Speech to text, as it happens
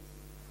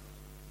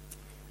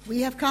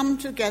We have come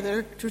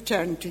together to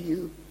turn to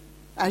you,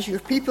 as your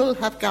people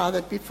have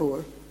gathered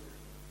before,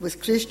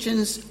 with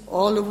Christians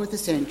all over the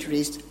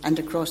centuries and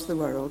across the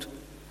world.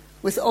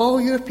 With all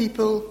your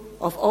people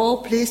of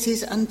all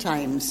places and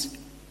times,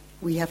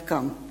 we have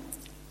come.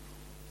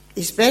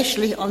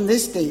 Especially on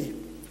this day,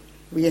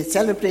 we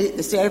celebrate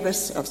the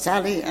service of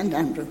Sally and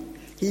Andrew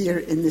here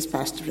in this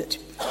pastorate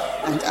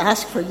and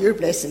ask for your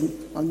blessing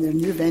on their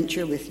new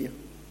venture with you.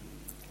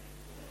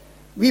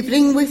 We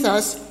bring with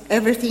us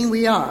everything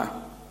we are,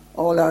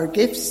 all our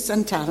gifts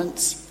and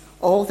talents,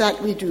 all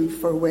that we do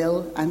for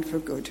well and for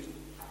good.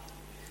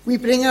 We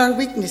bring our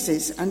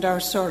weaknesses and our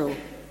sorrow,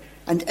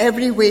 and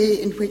every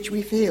way in which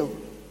we fail.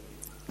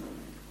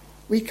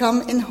 We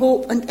come in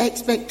hope and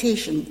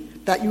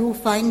expectation that you will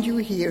find you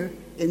here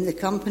in the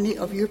company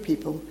of your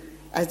people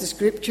as the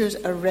scriptures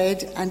are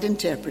read and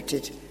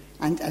interpreted,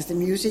 and as the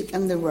music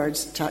and the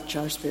words touch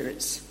our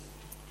spirits.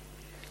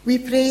 We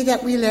pray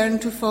that we learn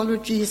to follow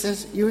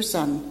Jesus, your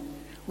Son.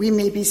 We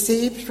may be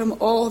saved from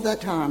all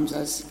that harms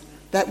us,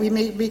 that we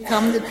may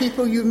become the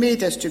people you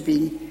made us to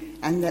be,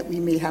 and that we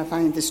may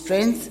find the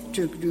strength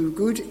to do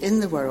good in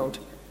the world,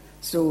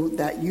 so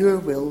that your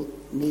will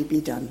may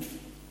be done.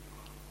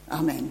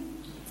 Amen.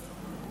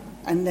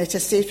 And let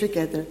us say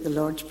together the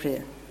Lord's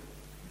Prayer.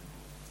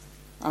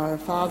 Our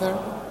Father,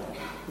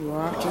 who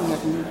art in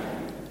heaven,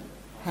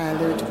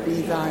 hallowed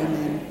be thy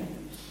name.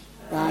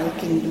 Thy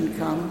kingdom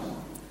come,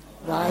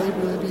 thy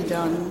will be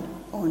done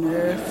on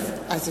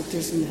earth as it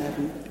is in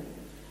heaven.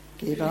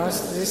 Give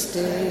us this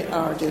day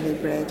our daily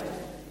bread,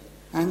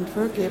 and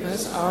forgive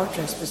us our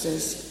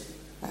trespasses,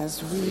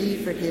 as we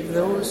forgive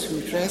those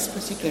who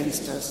trespass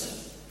against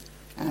us.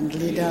 And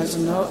lead us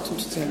not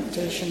into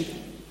temptation,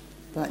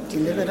 but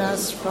deliver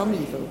us from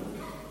evil.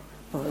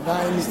 For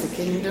thine is the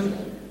kingdom,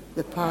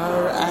 the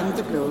power, and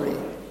the glory,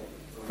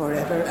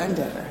 forever and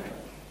ever.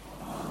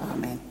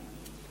 Amen.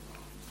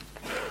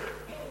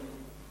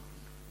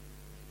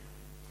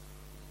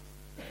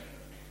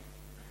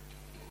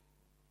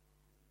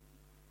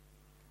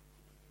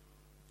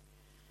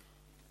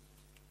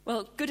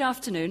 Well, good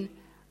afternoon.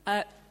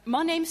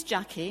 My name's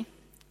Jackie.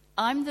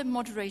 I'm the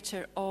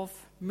moderator of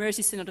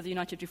Mersey Synod of the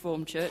United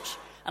Reformed Church,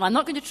 and I'm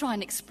not going to try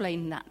and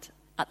explain that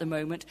at the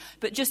moment,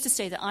 but just to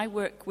say that I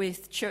work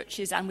with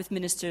churches and with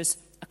ministers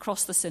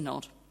across the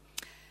Synod.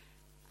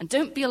 And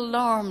don't be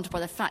alarmed by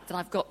the fact that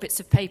I've got bits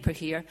of paper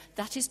here.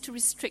 That is to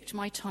restrict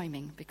my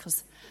timing,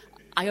 because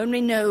I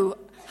only know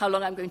how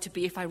long I'm going to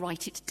be if I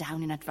write it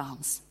down in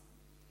advance.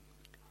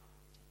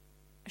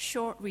 A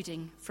short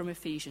reading from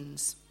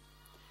Ephesians.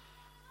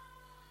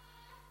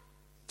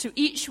 To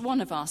each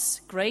one of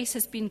us, grace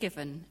has been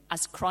given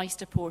as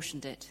Christ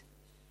apportioned it.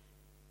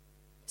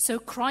 So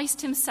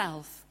Christ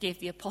himself gave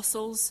the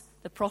apostles,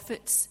 the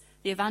prophets,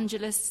 the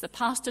evangelists, the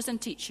pastors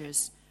and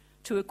teachers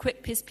to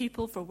equip his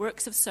people for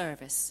works of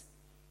service,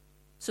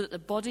 so that the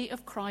body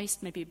of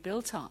Christ may be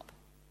built up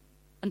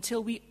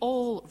until we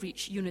all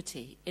reach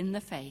unity in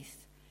the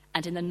faith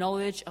and in the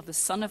knowledge of the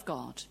Son of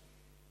God,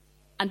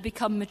 and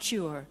become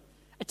mature,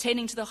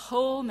 attaining to the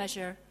whole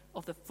measure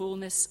of the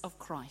fullness of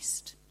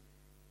Christ.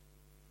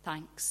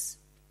 Thanks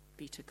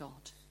be to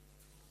God.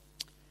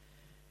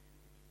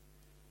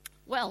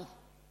 Well,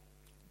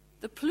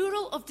 the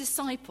plural of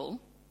disciple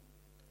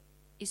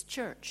is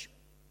church.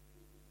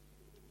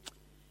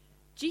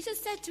 Jesus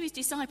said to his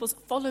disciples,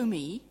 "Follow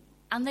me,"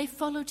 and they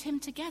followed him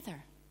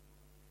together.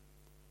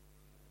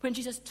 When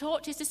Jesus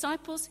taught his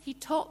disciples, he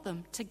taught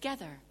them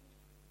together.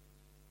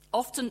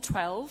 Often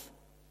 12,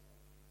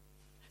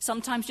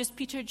 sometimes just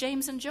Peter,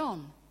 James, and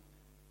John.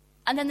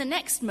 And then the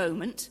next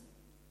moment,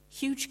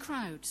 huge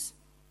crowds.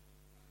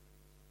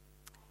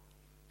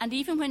 And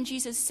even when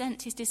Jesus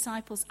sent his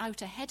disciples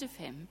out ahead of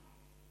him,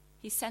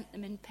 he sent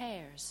them in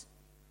pairs.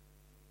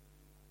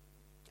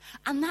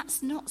 And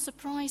that's not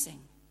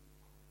surprising,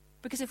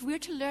 because if we're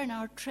to learn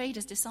our trade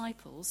as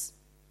disciples,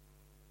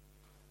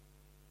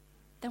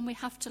 then we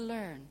have to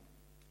learn.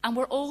 And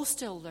we're all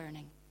still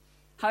learning,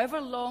 however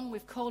long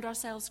we've called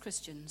ourselves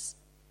Christians.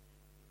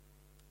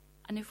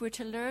 And if we're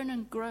to learn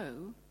and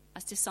grow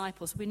as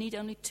disciples, we need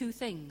only two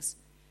things.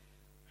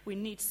 We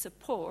need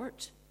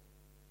support,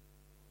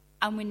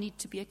 and we need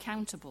to be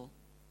accountable.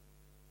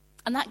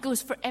 And that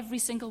goes for every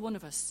single one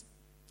of us.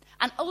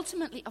 And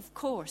ultimately, of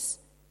course,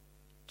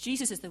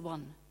 Jesus is the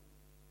one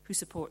who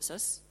supports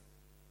us.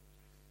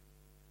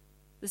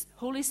 The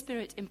Holy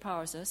Spirit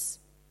empowers us,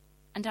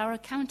 and our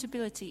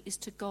accountability is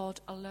to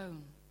God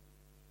alone.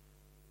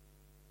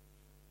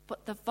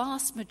 But the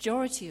vast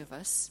majority of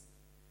us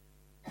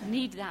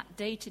need that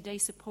day-to-day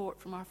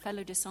support from our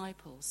fellow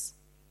disciples.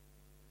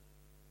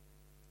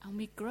 And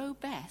we grow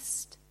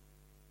best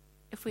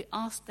if we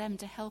ask them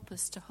to help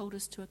us, to hold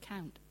us to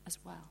account as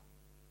well.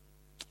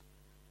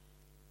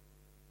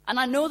 And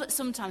I know that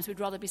sometimes we'd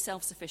rather be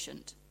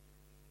self-sufficient,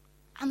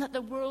 and that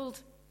the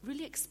world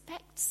really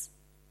expects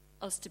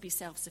us to be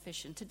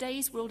self-sufficient.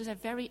 Today's world is a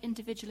very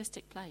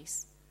individualistic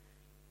place.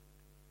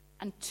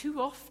 And too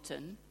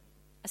often,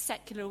 a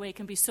secular way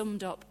can be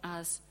summed up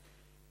as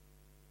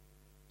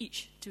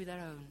each to their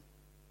own.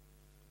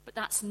 But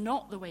that's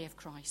not the way of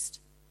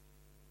Christ.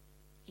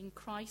 in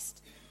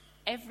Christ,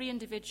 every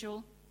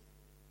individual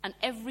and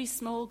every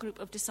small group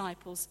of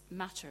disciples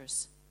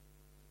matters.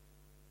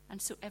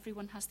 And so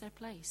everyone has their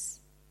place,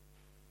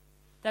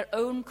 their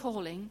own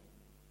calling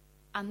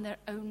and their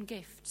own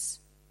gifts,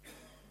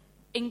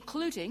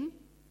 including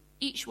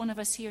each one of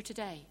us here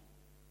today.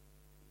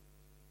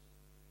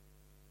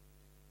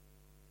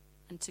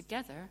 And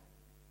together,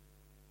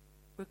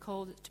 we're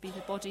called to be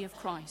the body of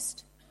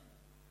Christ.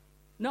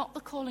 Not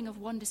the calling of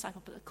one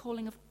disciple, but the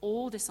calling of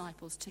all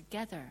disciples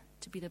together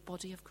to be the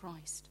body of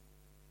Christ.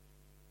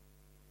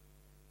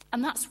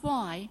 And that's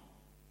why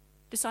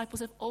disciples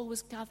have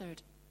always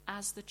gathered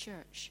as the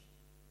church,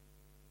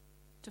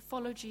 to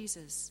follow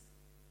Jesus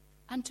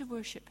and to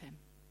worship him.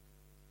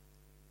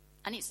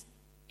 And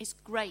it's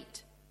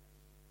great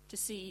to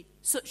see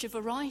such a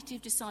variety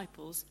of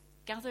disciples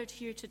gathered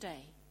here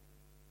today.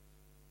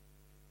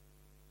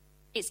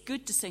 It's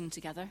good to sing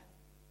together,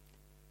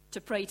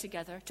 to pray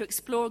together, to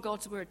explore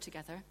God's word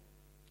together,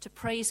 to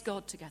praise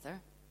God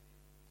together.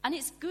 And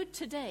it's good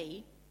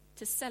today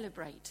to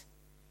celebrate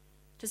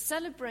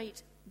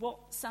what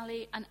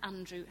Sally and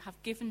Andrew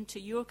have given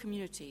to your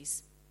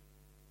communities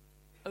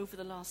over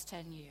the last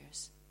 10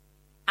 years.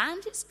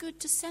 And it's good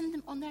to send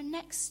them on their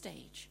next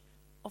stage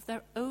of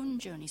their own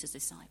journeys as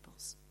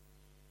disciples.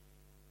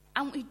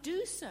 And we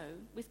do so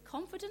with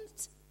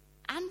confidence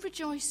and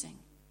rejoicing,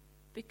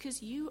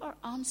 because you are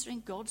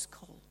answering God's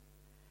call.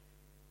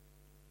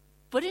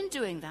 But in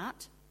doing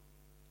that,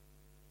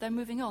 they're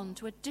moving on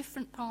to a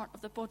different part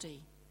of the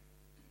body,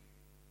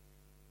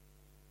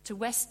 to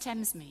West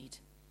Thamesmead.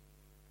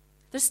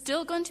 They're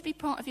still going to be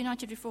part of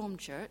United Reformed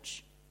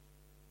Church,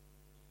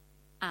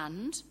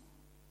 and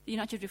the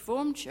United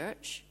Reformed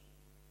Church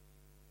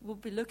will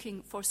be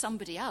looking for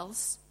somebody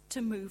else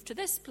to move to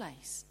this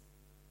place.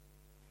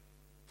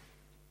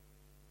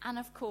 And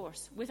of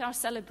course, with our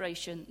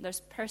celebration,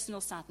 there's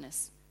personal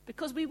sadness,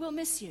 because we will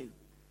miss you.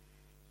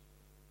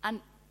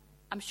 And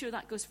I'm sure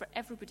that goes for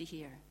everybody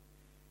here.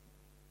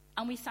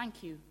 And we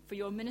thank you for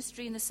your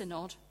ministry in the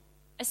Synod,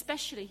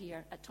 especially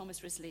here at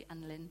Thomas Risley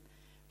and Lynn.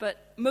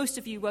 But most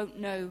of you won't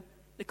know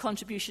the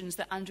contributions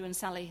that Andrew and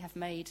Sally have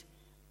made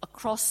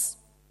across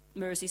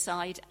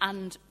Merseyside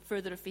and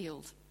further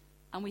afield.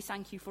 And we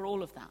thank you for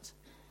all of that.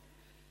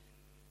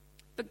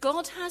 But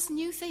God has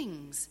new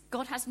things.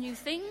 God has new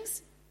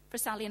things for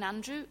Sally and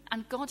Andrew,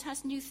 and God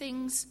has new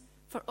things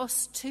for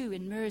us too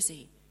in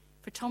Mersey,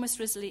 for Thomas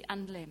Risley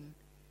and Lim.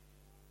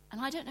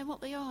 And I don't know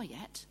what they are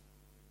yet,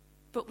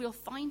 but we'll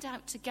find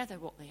out together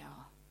what they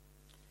are.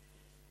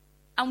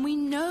 And we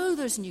know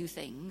there's new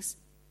things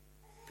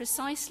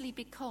precisely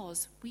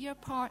because we are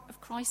part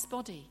of Christ's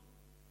body.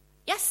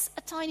 Yes,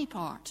 a tiny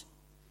part.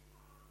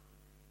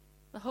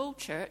 The whole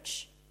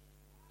church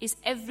is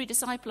every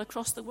disciple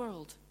across the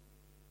world.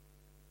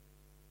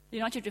 The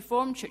United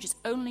Reformed Church is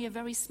only a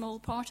very small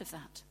part of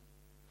that.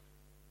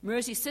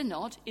 Mersey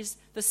Synod is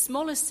the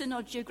smallest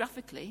synod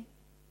geographically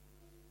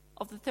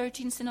of the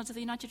 13 synods of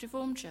the United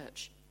Reformed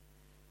Church.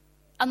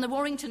 And the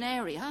Warrington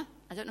area,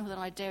 I don't know whether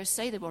I dare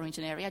say the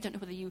Warrington area, I don't know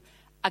whether you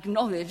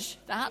acknowledge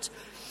that.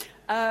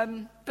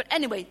 But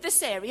anyway,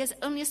 this area is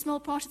only a small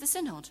part of the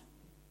synod.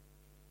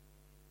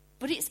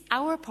 But it's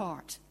our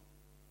part.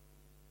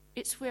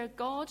 It's where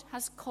God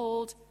has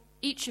called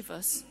each of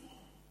us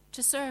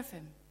to serve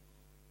him.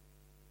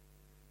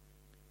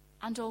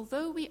 And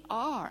although we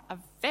are a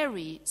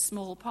very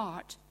small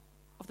part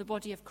of the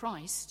body of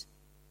Christ,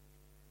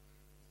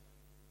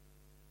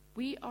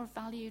 we are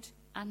valued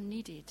and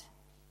needed.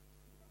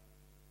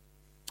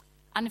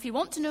 And if you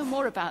want to know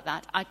more about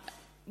that,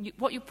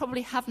 what you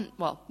probably haven't,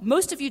 well,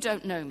 most of you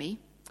don't know me,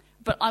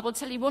 but I will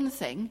tell you one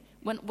thing.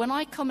 When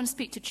I come and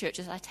speak to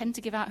churches, I tend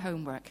to give out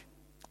homework.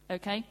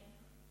 Okay?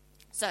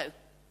 So,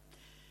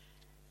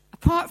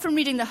 apart from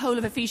reading the whole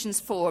of Ephesians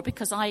 4,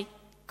 because I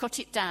cut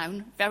it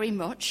down very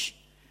much,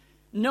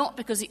 not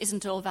because it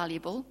isn't all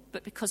valuable,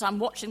 but because I'm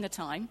watching the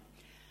time,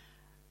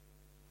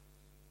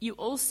 you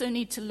also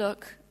need to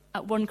look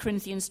at 1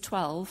 Corinthians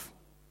 12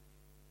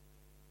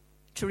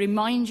 to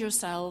remind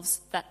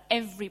yourselves that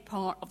every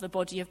part of the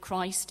body of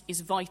Christ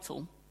is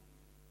vital.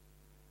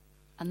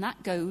 And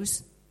that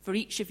goes for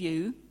each of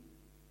you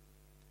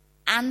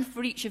and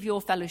for each of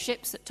your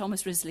fellowships at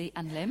Thomas Risley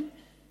and Lim,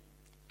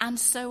 and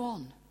so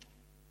on.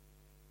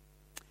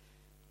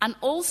 And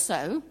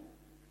also,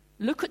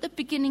 look at the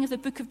beginning of the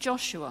book of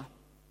Joshua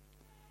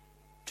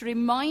to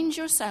remind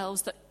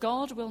yourselves that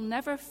God will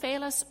never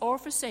fail us or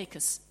forsake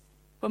us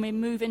when we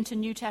move into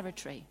new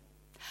territory.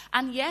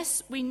 And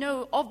yes, we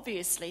know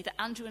obviously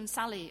that Andrew and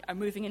Sally are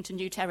moving into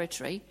new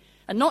territory,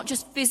 and not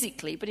just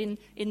physically, but in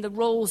the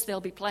roles they'll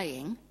be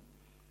playing.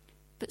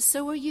 But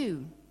so are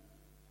you,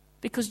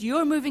 because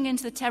you're moving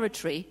into the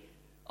territory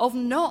of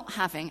not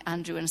having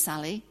Andrew and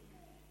Sally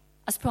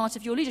as part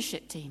of your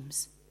leadership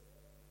teams.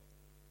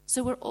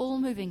 So we're all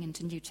moving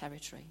into new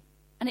territory,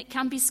 and it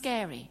can be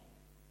scary.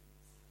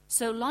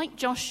 So like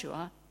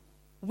Joshua,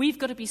 we've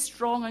got to be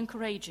strong and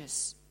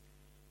courageous,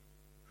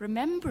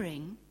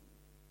 remembering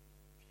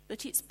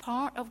that it's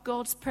part of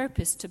God's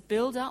purpose to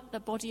build up the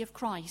body of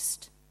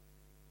Christ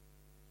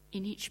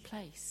in each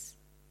place.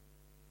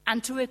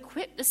 and to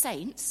equip the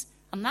saints,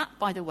 and that,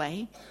 by the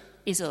way,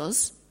 is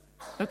us,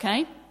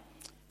 okay?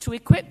 To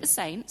equip the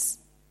saints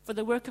for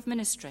the work of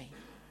ministry.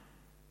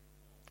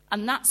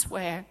 And that's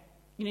where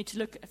you need to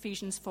look at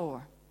Ephesians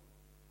 4.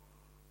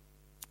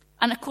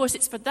 And of course,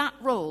 it's for that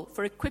role,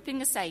 for equipping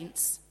the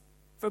saints,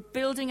 for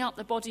building up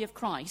the body of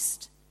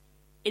Christ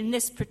in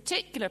this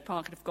particular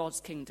part of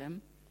God's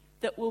kingdom,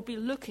 that we'll be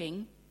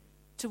looking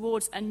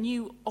towards a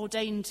new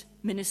ordained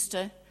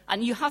minister.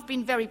 And you have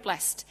been very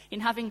blessed in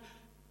having,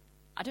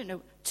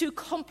 2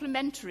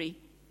 complementary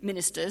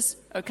ministers,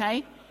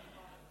 okay,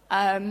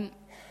 in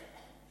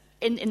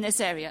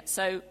this area.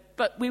 So,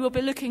 but we will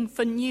be looking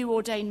for new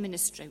ordained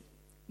ministry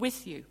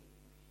with you.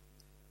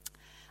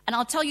 And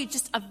I'll tell you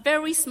just a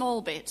very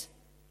small bit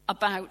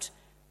about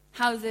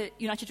how the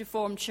United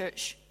Reformed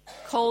Church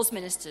calls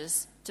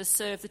ministers to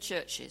serve the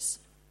churches.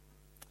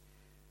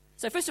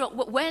 So first of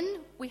all,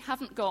 when we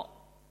haven't got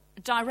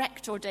a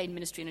direct ordained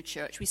ministry in a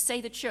church, we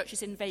say the church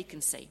is in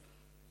vacancy.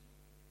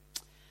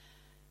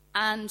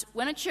 And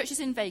when a church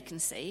is in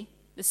vacancy,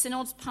 the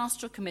Synod's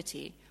Pastoral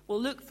Committee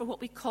will look for what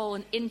we call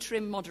an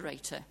interim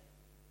moderator.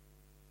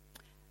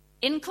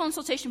 In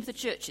consultation with the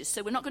churches,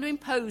 so we're not going to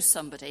impose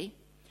somebody,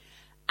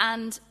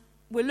 and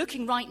we're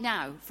looking right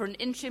now for an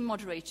interim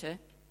moderator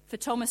for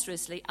Thomas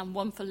Risley and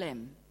one for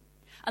Lim.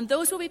 And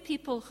those will be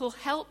people who'll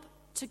help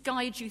to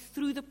guide you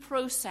through the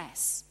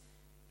process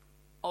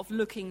of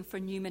looking for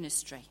new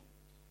ministry.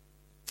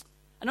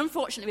 And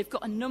unfortunately, we've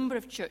got a number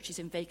of churches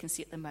in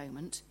vacancy at the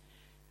moment,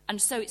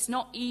 and so it's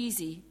not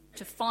easy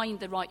to find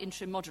the right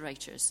interim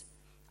moderators.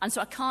 And so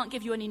I can't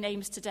give you any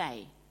names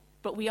today,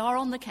 but we are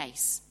on the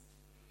case.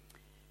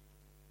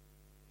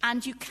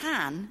 And you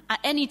can, at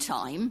any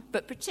time,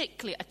 but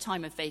particularly at a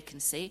time of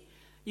vacancy,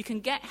 you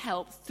can get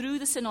help through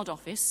the Synod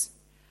office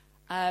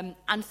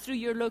and through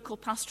your local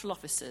pastoral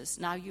officers.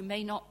 Now, you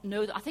may not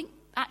know that. I think,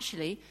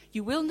 actually,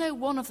 you will know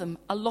one of them,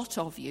 a lot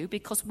of you,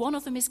 because one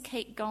of them is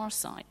Kate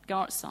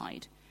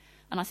Gartside.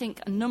 And I think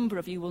a number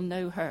of you will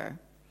know her.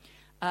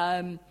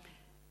 The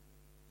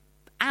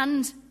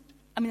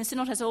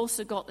Synod has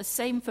also got the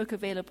same folk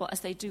available as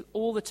they do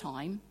all the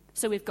time.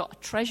 So we've got a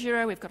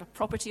treasurer, we've got a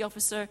property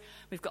officer,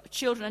 we've got a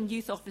children and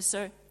youth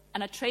officer,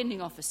 and a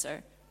training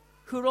officer,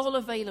 who are all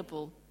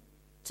available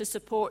to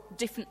support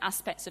different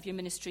aspects of your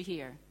ministry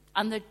here.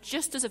 And they're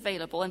just as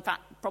available, in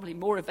fact, probably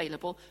more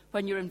available,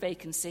 when you're in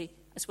vacancy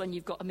as when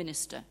you've got a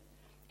minister.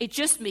 It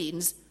just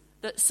means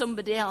that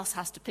somebody else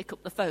has to pick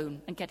up the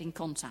phone and get in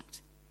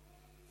contact.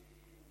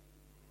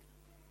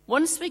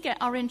 Once we get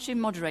our interim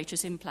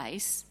moderators in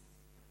place,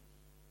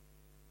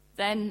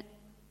 then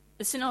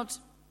the Synod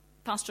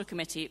Pastoral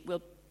Committee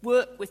will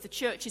work with the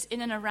churches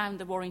in and around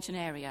the Warrington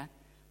area,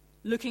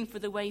 looking for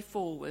the way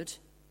forward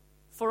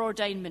for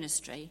ordained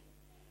ministry.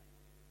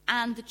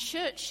 And the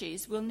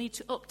churches will need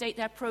to update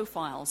their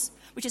profiles,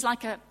 which is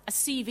like a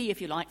CV,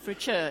 if you like, for a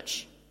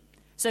church.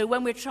 So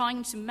when we're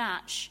trying to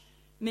match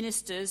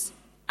ministers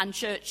and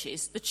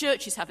churches, the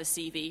churches have a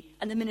CV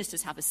and the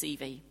ministers have a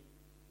CV.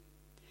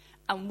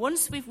 And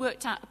once we've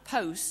worked out a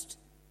post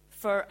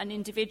for an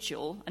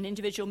individual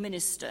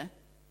minister,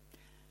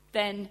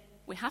 then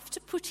we have to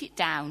put it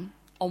down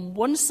on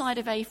one side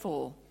of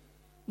A4,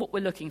 what we're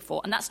looking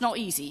for. And that's not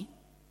easy,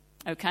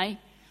 okay?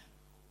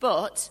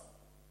 But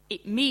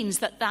it means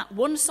that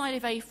one side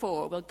of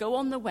A4 will go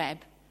on the web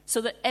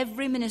so that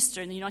every minister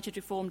in the United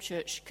Reformed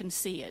Church can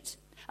see it.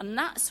 And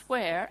that's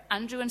where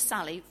Andrew and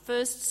Sally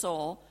first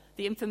saw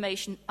the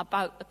information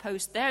about the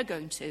post they're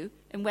going to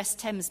in West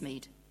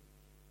Thamesmead.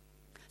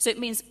 So it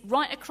means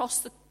right across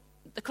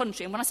the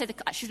country, and when I say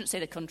I shouldn't say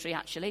the country,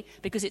 actually,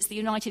 because it's the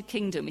United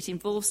Kingdom. It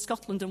involves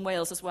Scotland and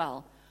Wales as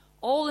well.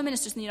 All the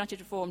ministers in the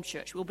United Reformed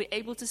Church will be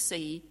able to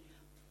see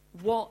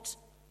what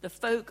the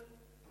folk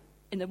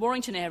in the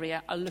Warrington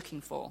area are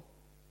looking for.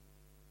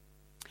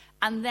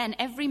 And then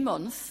every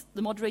month,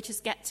 the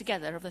moderators get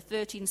together of the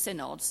 13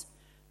 synods,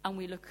 and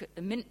we look at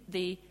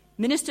the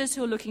ministers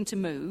who are looking to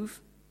move,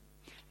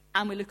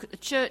 and we look at the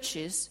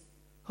churches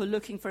who are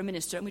looking for a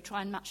minister, and we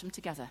try and match them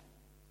together.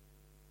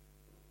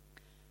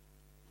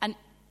 And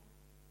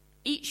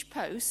each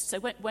post, so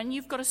when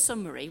you've got a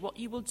summary, what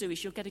you will do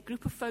is you'll get a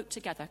group of folk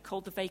together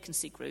called the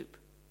vacancy group.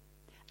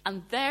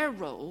 And their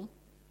role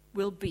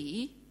will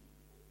be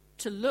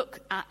to look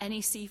at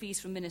any CVs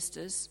from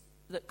ministers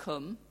that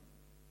come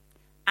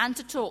and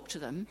to talk to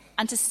them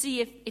and to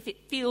see if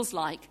it feels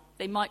like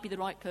they might be the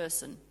right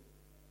person.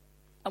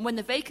 And when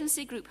the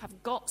vacancy group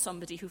have got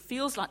somebody who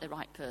feels like the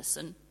right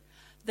person,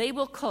 they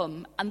will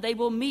come and they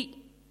will meet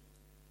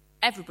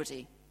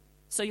everybody.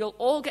 So you'll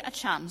all get a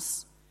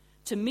chance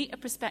to meet a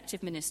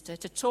prospective minister,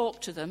 to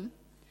talk to them,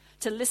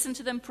 to listen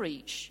to them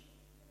preach,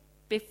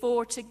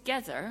 before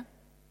together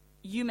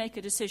you make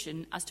a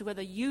decision as to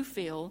whether you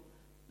feel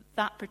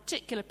that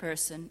particular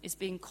person is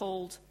being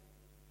called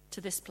to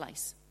this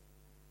place.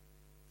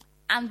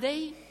 And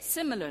they,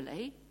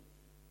 similarly,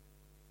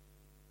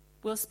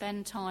 will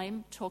spend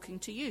time talking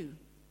to you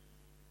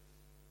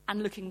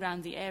and looking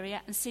around the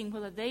area and seeing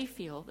whether they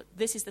feel that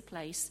this is the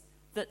place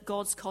that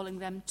God's calling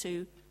them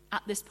to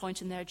at this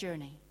point in their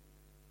journey.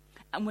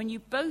 And when you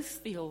both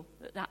feel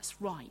that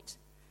that's right,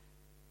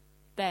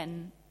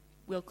 then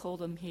we'll call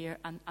them here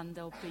and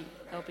they'll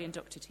be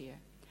inducted here.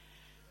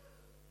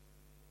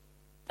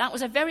 That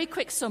was a very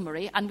quick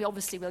summary, and we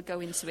obviously will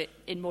go into it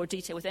in more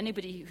detail with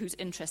anybody who's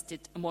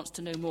interested and wants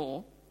to know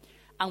more.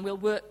 And we'll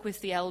work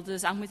with the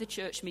elders and with the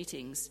church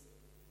meetings.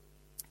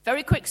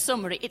 Very quick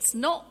summary. It's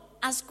not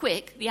as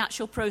quick, the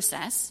actual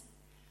process,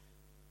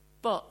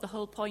 but the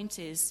whole point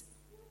is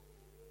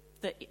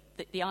that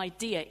the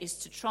idea is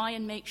to try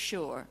and make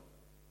sure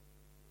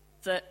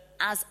that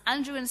as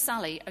Andrew and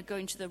Sally are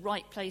going to the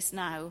right place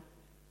now,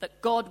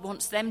 that God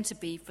wants them to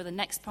be for the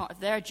next part of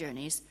their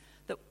journeys,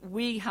 that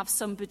we have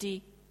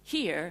somebody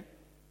here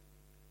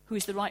who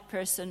is the right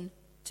person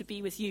to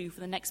be with you for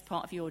the next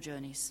part of your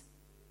journeys.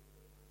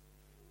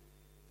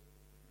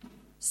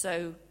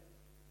 So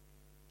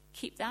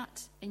keep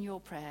that in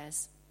your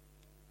prayers,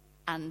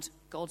 and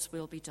God's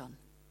will be done.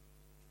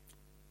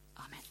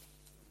 Amen.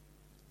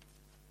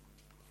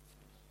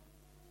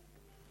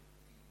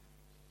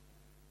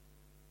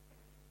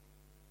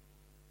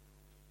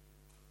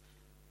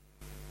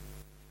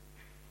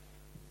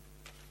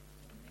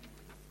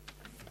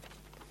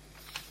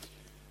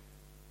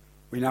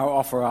 We now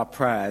offer our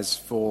prayers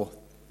for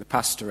the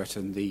pastorate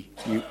and the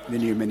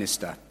new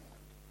minister.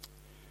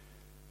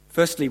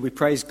 Firstly, we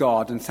praise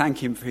God and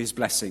thank him for his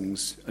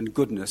blessings and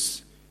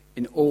goodness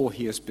in all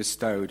he has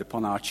bestowed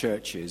upon our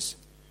churches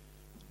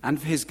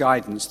and for his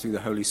guidance through the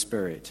Holy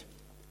Spirit.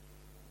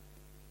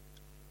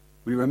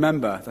 We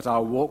remember that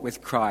our walk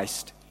with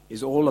Christ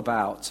is all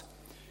about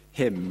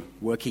him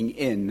working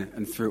in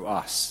and through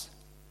us,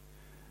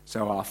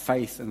 so our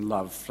faith and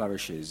love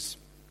flourishes.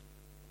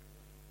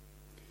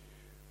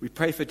 We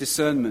pray for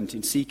discernment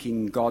in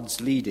seeking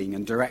God's leading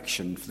and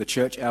direction for the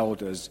church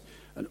elders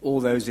and all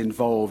those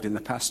involved in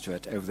the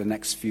pastorate over the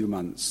next few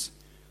months,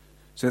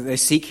 so that they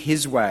seek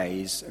his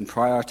ways and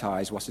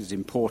prioritize what is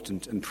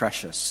important and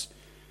precious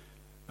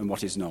and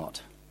what is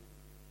not.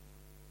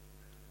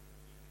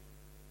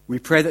 We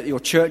pray that your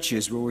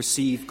churches will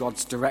receive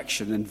God's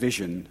direction and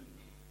vision,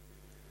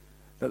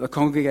 that the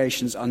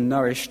congregations are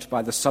nourished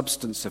by the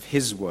substance of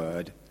his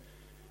word,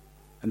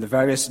 and the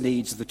various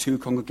needs of the two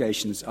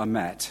congregations are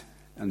met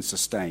and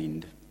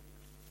sustained.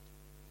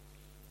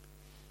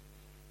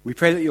 We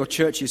pray that your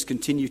churches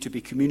continue to be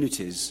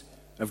communities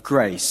of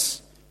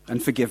grace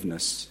and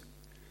forgiveness,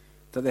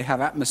 that they have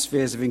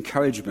atmospheres of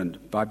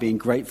encouragement by being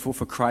grateful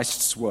for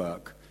Christ's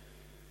work,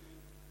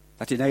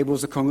 that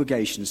enables the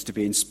congregations to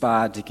be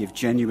inspired to give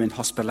genuine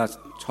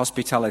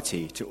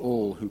hospitality to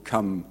all who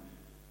come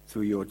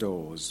through your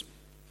doors.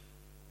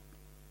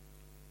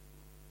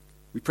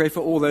 We pray for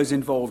all those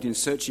involved in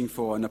searching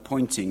for and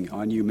appointing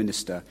our new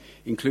minister,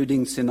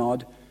 including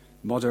synod,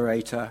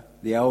 moderator,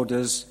 the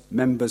elders,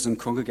 members and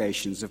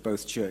congregations of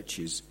both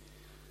churches,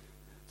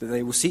 that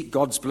they will seek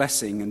God's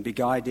blessing and be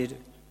guided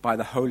by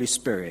the Holy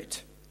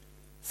Spirit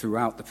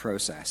throughout the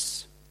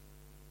process.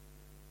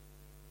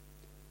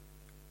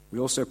 We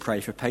also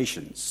pray for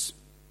patience.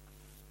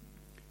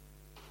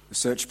 The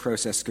search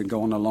process can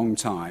go on a long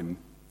time.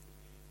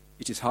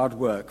 It is hard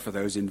work for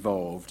those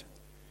involved,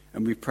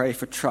 and we pray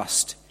for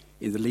trust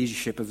in the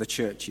leadership of the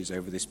churches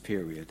over this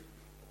period.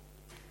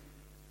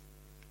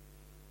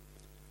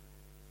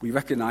 We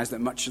recognize that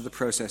much of the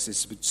process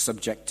is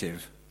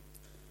subjective.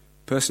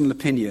 Personal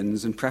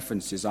opinions and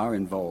preferences are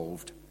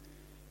involved.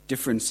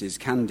 Differences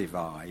can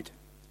divide.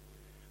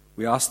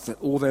 We ask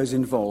that all those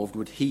involved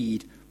would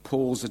heed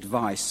Paul's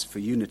advice for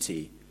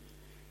unity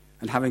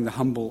and having the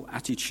humble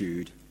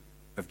attitude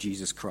of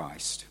Jesus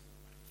Christ.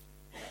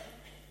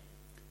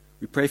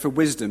 We pray for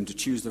wisdom to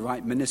choose the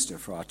right minister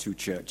for our two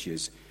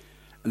churches,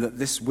 and that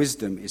this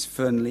wisdom is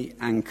firmly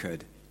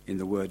anchored in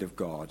the Word of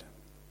God.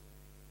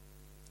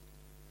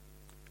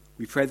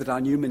 We pray that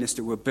our new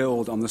minister will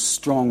build on the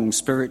strong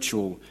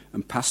spiritual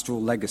and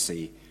pastoral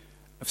legacy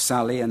of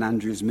Sally and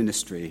Andrew's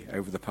ministry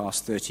over the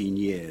past 13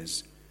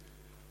 years,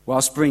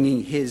 whilst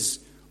bringing his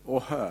or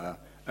her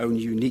own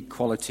unique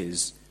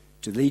qualities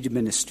to lead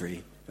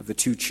ministry of the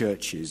two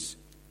churches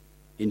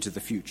into the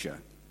future.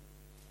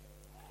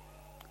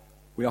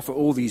 We offer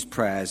all these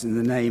prayers in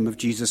the name of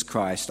Jesus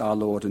Christ, our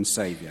Lord and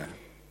Saviour.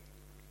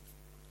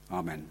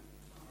 Amen.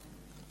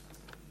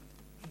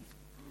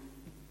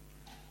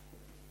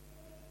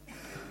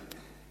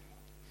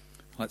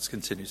 Let's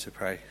continue to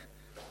pray.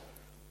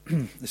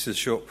 This is a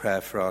short prayer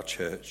for our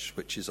church,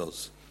 which is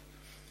us.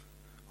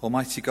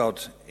 Almighty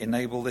God,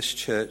 enable this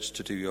church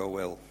to do your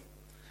will.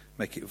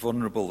 Make it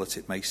vulnerable that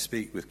it may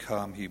speak with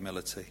calm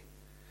humility.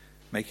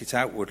 Make it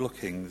outward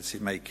looking that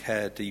it may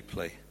care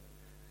deeply.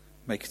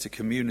 Make it a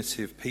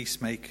community of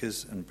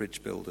peacemakers and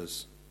bridge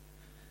builders.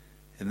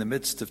 In the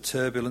midst of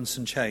turbulence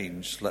and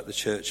change, let the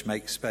church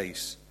make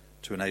space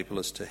to enable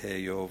us to hear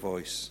your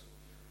voice.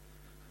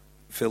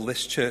 Fill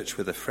this church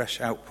with a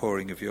fresh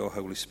outpouring of your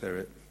Holy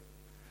Spirit.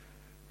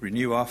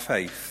 Renew our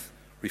faith,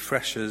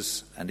 refresh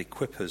us and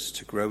equip us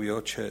to grow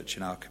your church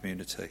in our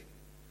community.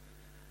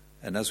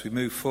 And as we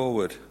move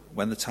forward,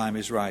 when the time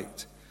is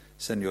right,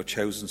 send your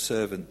chosen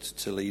servant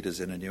to lead us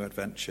in a new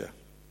adventure.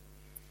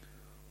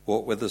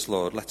 Walk with us,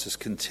 Lord. Let us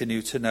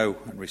continue to know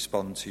and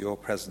respond to your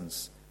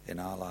presence in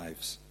our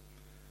lives.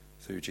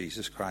 Through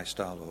Jesus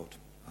Christ our Lord.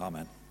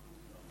 Amen.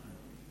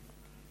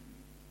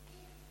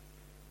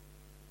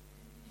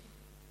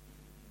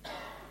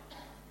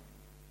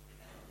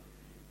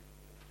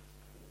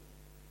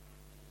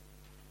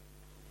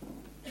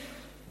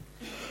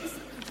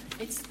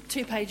 It's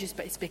 2 pages,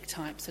 but it's big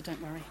type, so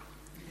don't worry.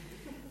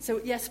 So,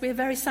 yes, we're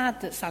very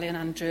sad that Sally and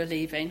Andrew are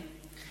leaving,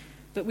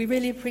 but we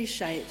really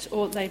appreciate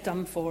all that they've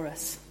done for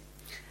us.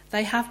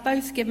 They have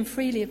both given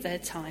freely of their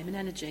time and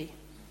energy,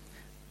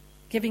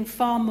 giving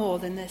far more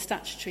than their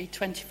statutory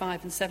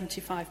 25 and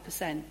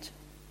 75%.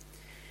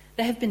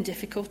 There have been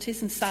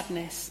difficulties and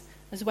sadness,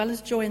 as well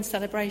as joy and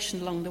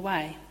celebration along the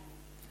way.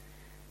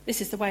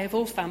 This is the way of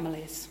all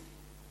families.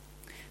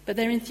 But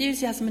their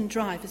enthusiasm and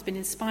drive has been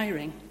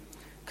inspiring,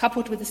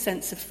 coupled with a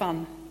sense of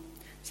fun.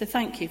 So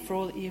thank you for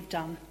all that you've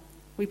done.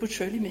 We will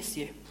truly miss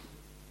you.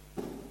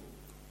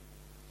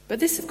 But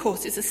this, of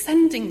course, is a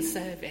sending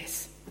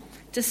service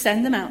to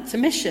send them out to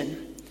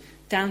mission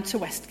down to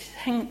West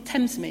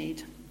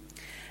Thamesmead.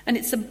 And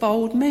it's a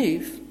bold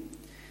move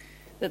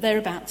that they're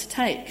about to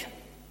take.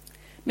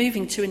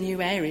 Moving to a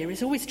new area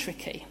is always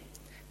tricky.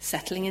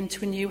 Settling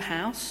into a new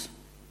house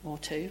or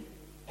two.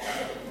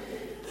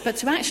 But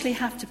to actually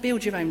have to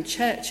build your own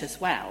church as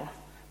well,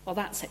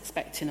 that's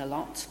expecting a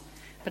lot,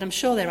 but I'm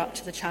sure they're up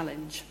to the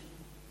challenge.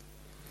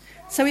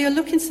 So we are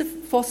looking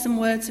for some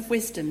words of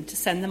wisdom to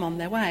send them on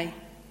their way.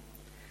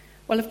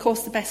 Well, of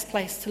course, the best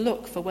place to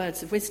look for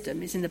words of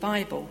wisdom is in the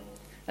Bible,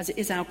 as it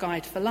is our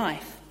guide for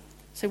life.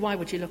 So why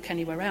would you look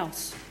anywhere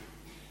else?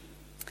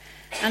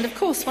 And of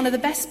course, one of the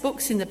best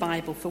books in the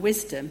Bible for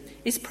wisdom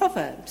is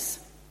Proverbs.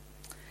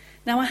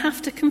 Now, I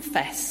have to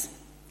confess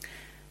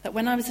that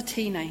when I was a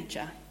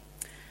teenager,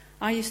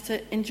 I used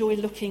to enjoy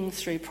looking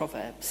through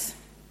Proverbs.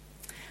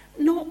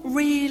 Not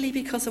really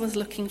because I was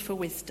looking for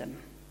wisdom.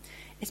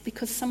 It's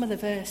because some of the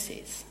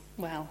verses,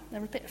 they're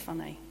a bit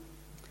funny.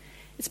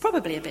 It's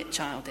probably a bit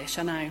childish,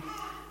 I know.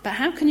 But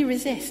how can you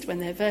resist when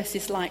there are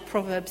verses like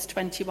Proverbs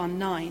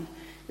 21:9,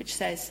 which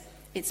says,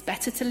 "It's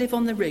better to live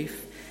on the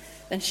roof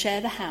than share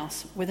the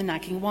house with a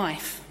nagging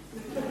wife."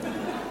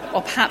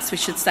 Or perhaps we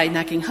should say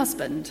nagging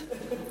husband.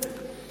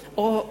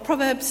 Or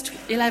Proverbs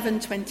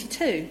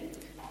 11:22,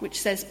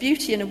 which says,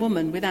 "Beauty in a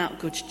woman without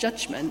good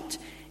judgment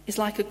is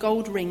like a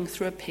gold ring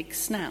through a pig's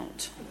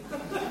snout."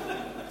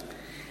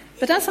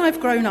 But as I've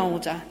grown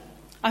older,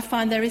 I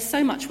find there is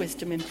so much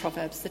wisdom in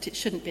Proverbs that it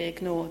shouldn't be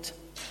ignored.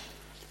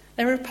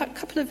 There are a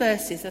couple of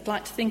verses I'd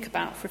like to think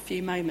about for a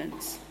few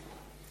moments.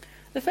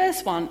 The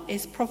first one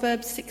is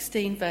Proverbs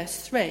 16, verse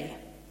 3.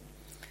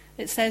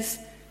 It says,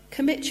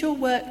 "Commit your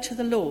work to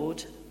the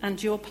Lord,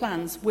 and your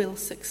plans will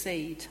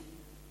succeed."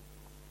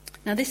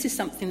 Now, this is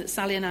something that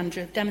Sally and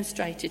Andrew have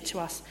demonstrated to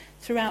us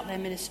throughout their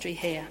ministry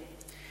here.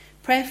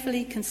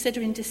 Prayerfully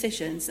considering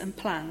decisions and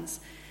plans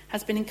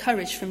has been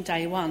encouraged from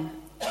day one.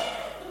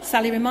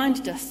 Sally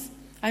reminded us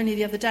only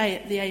the other day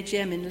at the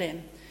AGM in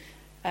Lymm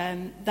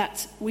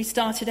that we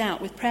started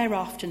out with prayer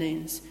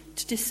afternoons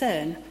to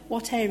discern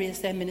what areas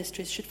their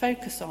ministries should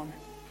focus on.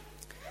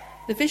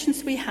 The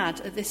visions we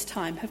had at this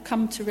time have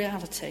come to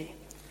reality,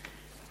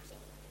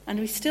 and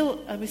we're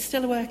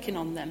still working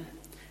on them.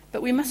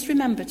 But we must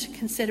remember to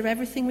consider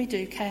everything we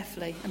do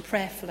carefully and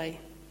prayerfully.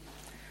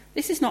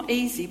 This is not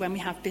easy when we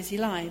have busy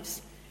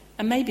lives,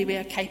 and maybe we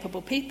are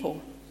capable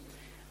people.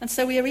 And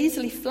so we are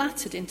easily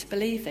flattered into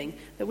believing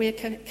that we are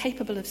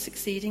capable of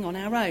succeeding on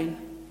our own.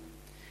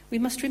 We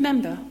must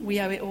remember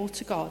we owe it all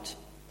to God.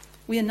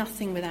 We are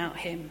nothing without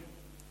him.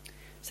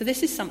 So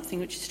this is something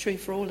which is true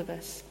for all of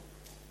us.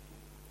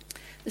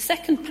 The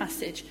second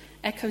passage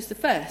echoes the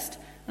first,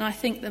 and I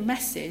think the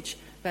Message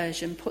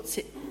version puts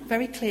it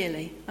very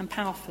clearly and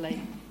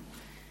powerfully.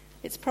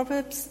 It's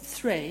Proverbs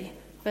 3,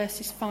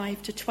 verses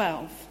 5 to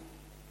 12.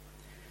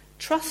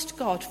 "Trust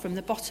God from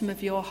the bottom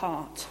of your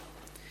heart.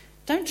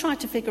 Don't try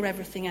to figure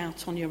everything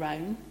out on your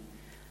own.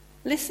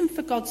 Listen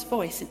for God's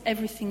voice in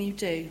everything you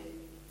do,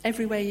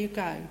 everywhere you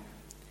go.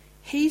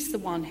 He's the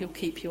one who'll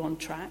keep you on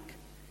track.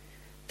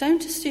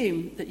 Don't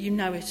assume that you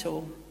know it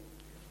all.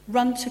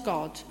 Run to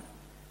God.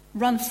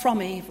 Run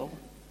from evil.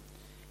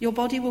 Your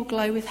body will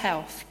glow with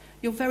health.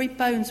 Your very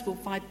bones will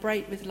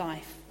vibrate with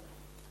life.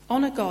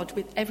 Honour God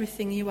with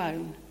everything you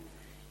own.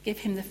 Give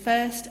him the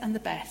first and the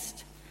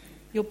best.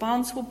 Your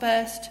barns will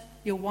burst.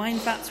 Your wine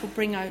vats will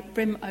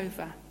brim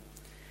over.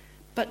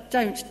 But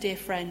don't, dear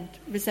friend,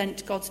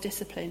 resent God's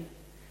discipline.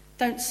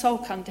 Don't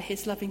sulk under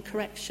his loving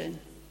correction.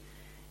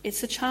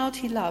 It's a child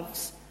he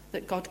loves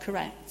that God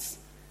corrects.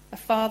 A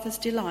father's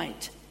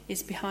delight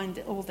is behind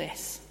all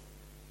this."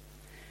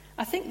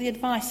 I think the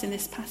advice in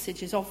this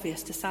passage is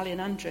obvious to Sally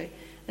and Andrew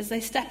as they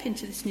step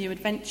into this new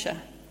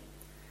adventure.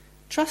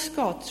 Trust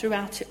God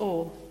throughout it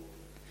all.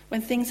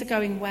 When things are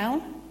going well,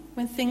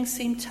 when things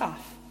seem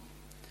tough,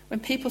 when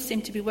people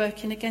seem to be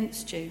working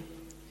against you,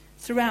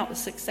 throughout the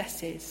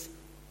successes.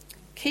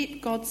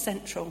 Keep God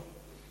central.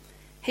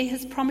 He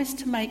has promised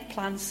to make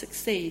plans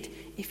succeed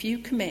if you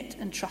commit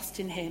and trust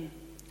in him.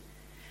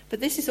 But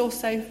this is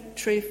also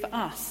true for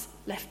us,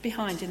 left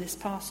behind in this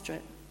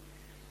pastorate.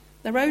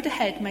 The road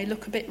ahead may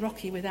look a bit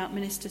rocky without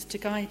ministers to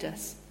guide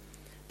us,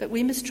 but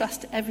we must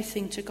trust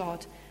everything to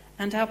God,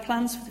 and our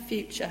plans for the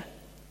future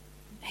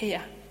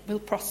here will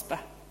prosper.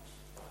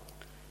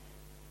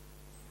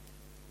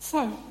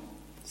 So,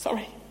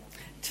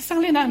 to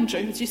Sally and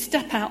Andrew, as you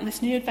step out on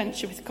this new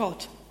adventure with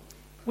God,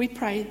 we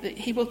pray that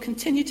he will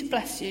continue to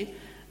bless you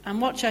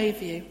and watch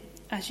over you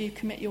as you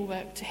commit your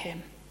work to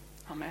him.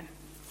 Amen.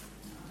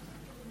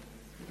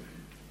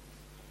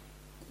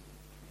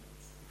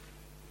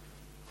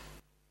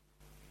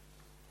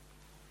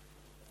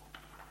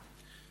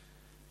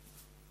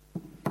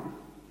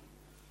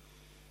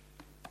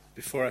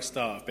 Before I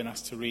start, I've been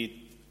asked to read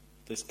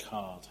this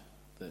card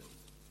that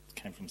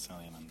came from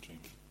Sally and Andrew.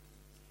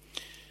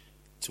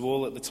 To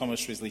all at the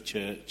Thomas Risley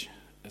Church,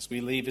 as we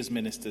leave as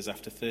ministers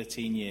after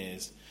 13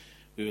 years,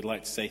 we would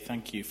like to say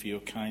thank you for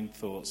your kind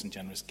thoughts and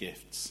generous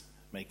gifts.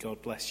 May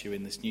God bless you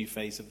in this new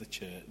phase of the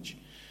church.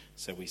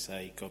 So we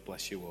say, God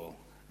bless you all,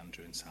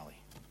 Andrew and Sally.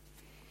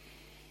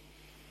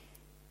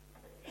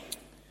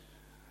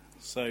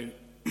 So,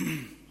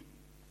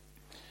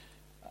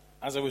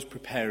 as I was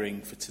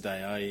preparing for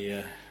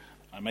today,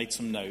 I made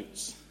some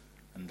notes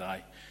and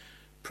I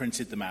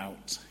printed them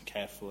out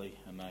carefully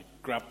and I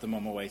grabbed them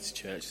on my way to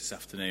church this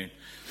afternoon.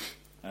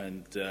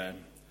 And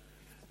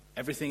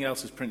everything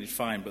else was printed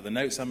fine, but the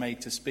notes I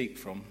made to speak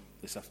from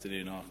this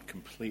afternoon are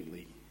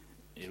completely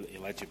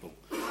illegible.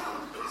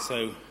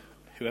 So,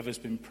 whoever's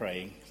been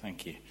praying,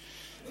 thank you.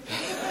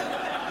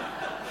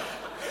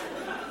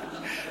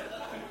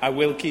 I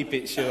will keep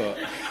it short.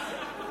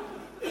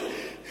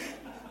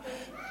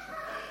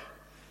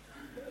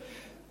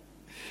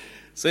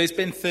 So it's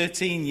been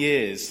 13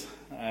 years.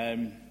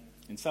 And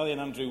Sally and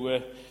Andrew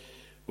were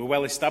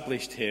well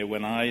established here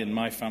when I and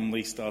my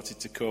family started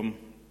to come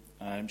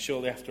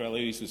shortly after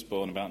Eloise was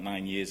born about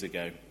 9 years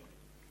ago.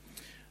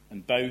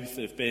 And both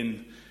have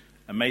been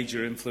a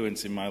major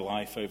influence in my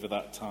life over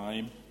that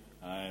time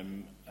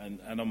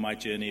and on my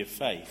journey of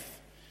faith.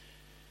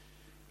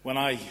 When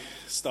I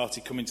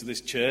started coming to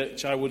this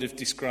church, I would have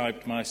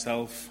described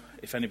myself,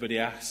 if anybody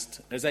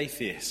asked, as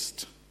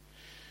atheist.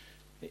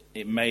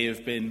 It may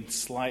have been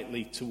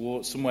slightly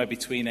towards somewhere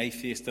between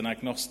atheist and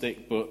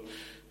agnostic, but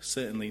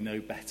certainly no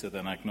better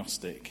than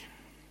agnostic.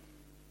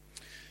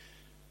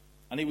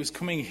 And it was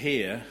coming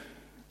here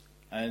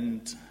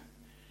and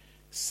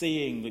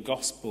seeing the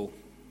gospel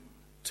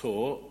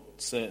taught,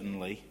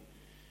 certainly,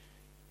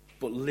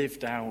 but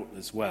lived out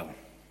as well.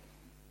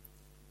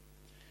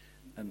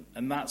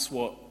 And that's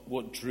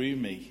what drew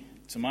me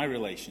to my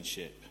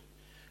relationship.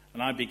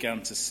 And I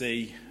began to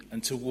see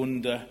and to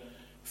wonder,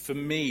 for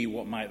me,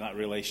 what might that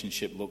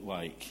relationship look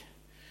like?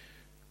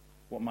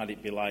 What might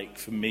it be like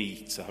for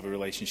me to have a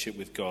relationship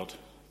with God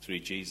through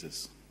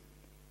Jesus?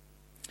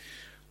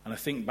 And I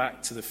think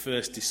back to the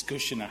first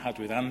discussion I had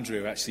with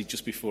Andrew, actually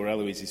just before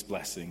Eloise's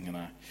blessing, and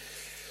I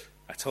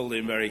told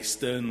him very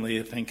sternly,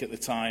 I think at the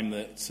time,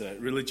 that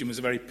religion was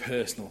a very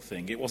personal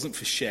thing. It wasn't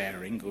for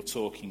sharing or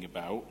talking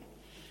about.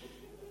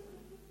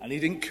 And he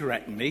didn't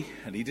correct me,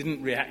 and he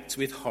didn't react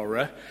with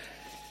horror.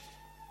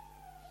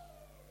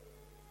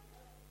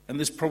 And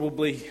there's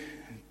probably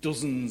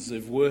dozens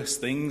of worse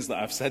things that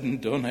I've said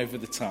and done over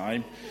the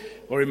time,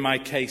 or in my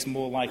case,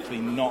 more likely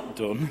not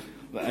done,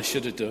 that I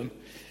should have done.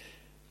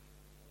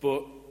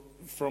 But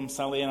from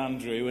Sally and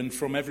Andrew and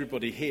from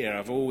everybody here,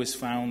 I've always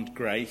found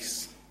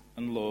grace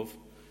and love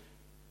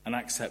and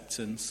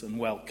acceptance and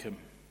welcome.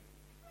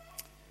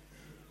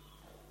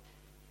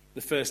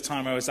 The first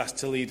time I was asked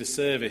to lead a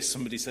service,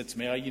 somebody said to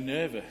me, "Are you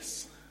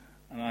nervous?"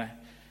 And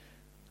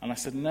I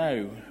said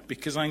no,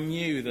 because I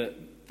knew that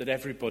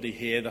everybody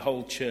here, the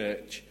whole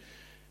church,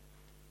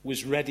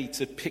 was ready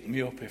to pick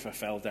me up if I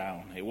fell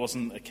down. It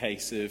wasn't a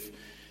case of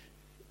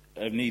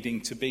needing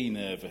to be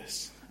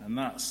nervous. And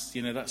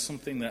that's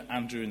something that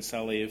Andrew and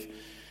Sally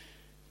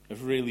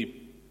have really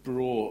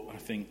brought, I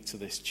think, to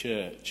this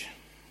church.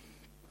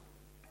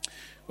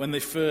 When they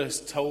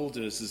first told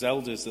us as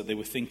elders that they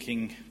were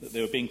thinking that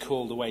they were being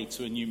called away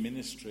to a new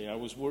ministry, I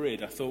was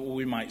worried. I thought, well,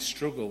 we might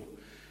struggle.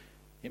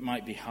 It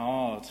might be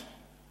hard.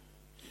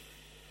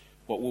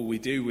 What will we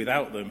do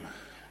without them?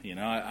 You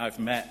know, I've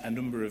met a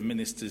number of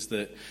ministers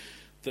that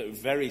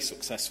very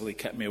successfully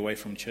kept me away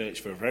from church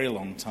for a very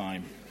long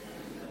time.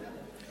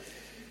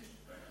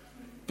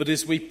 But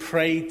as we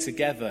prayed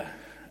together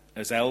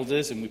as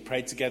elders and we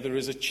prayed together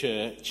as a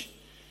church,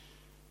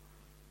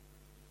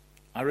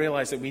 I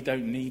realised that we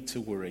don't need to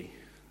worry.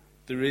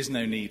 There is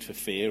no need for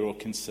fear or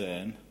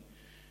concern.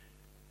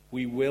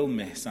 We will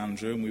miss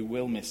Andrew and we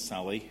will miss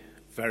Sally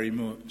very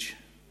much.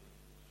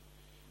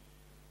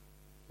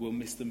 We'll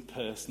miss them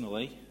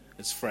personally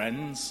as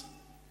friends.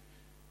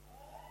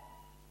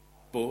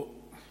 But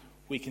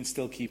we can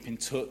still keep in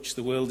touch.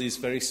 The world is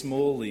very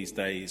small these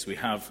days. We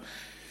have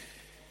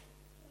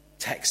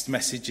text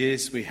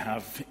messages, we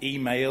have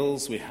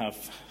emails, we have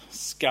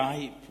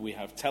Skype, we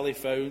have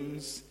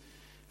telephones,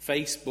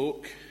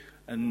 Facebook,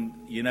 and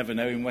you never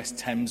know, in West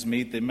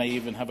Thamesmead they may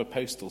even have a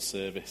postal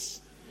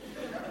service.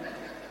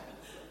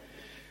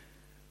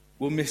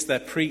 We'll miss their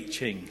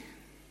preaching.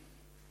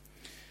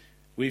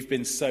 We've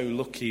been so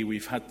lucky.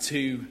 We've had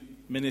 2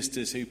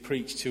 ministers who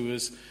preach to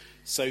us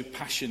so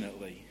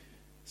passionately,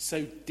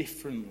 so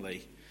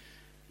differently,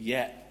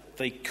 yet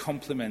they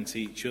complement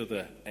each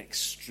other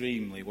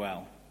extremely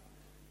well.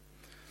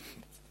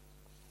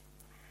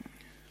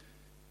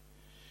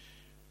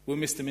 We'll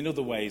miss them in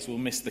other ways. We'll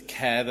miss the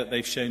care that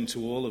they've shown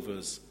to all of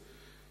us,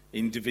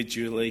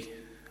 individually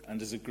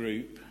and as a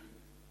group.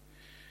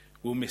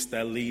 We'll miss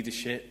their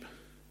leadership.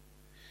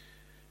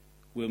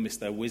 We'll miss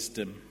their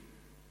wisdom.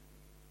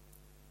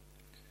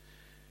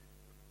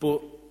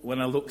 But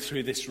when I look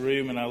through this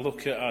room and I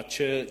look at our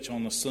church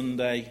on a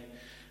Sunday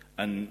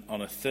and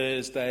on a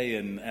Thursday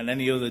and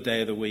any other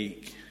day of the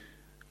week,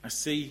 I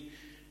see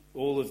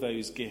all of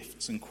those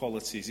gifts and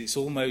qualities. It's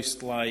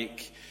almost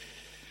like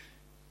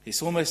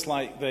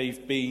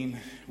they've been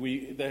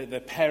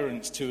they're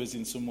parents to us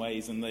in some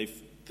ways, and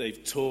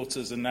they've taught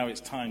us, and now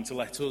it's time to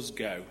let us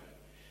go.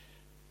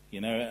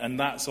 And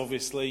that's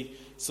obviously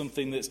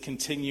something that's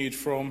continued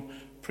from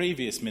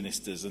previous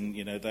ministers, and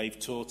they've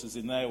taught us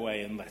in their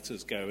way and let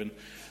us go,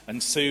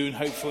 and soon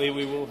hopefully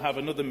we will have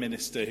another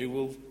minister who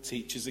will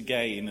teach us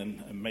again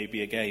and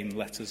maybe again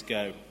let us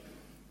go.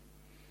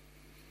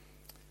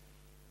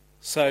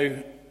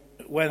 So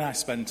when I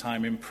spend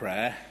time in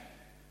prayer,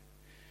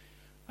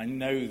 I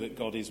know that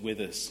God is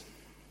with us.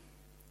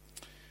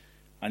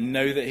 I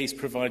know that he's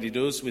provided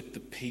us with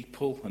the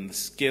people and the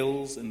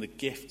skills and the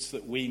gifts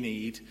that we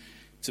need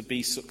to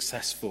be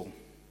successful,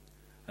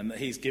 and that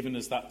he's given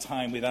us that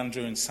time with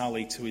Andrew and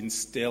Sally to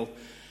instill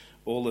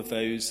all of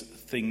those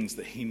things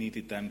that he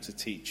needed them to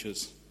teach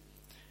us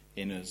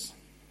in us.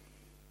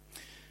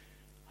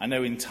 I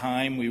know in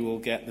time we will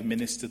get the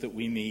minister that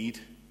we need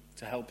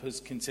to help us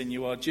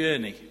continue our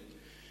journey,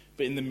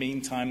 but in the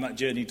meantime that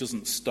journey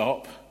doesn't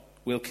stop.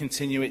 We'll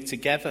continue it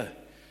together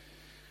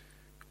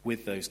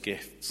with those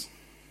gifts.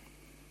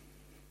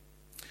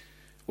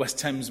 West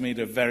Thamesmead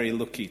are very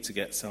lucky to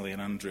get Sally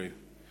and Andrew.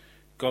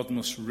 God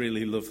must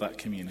really love that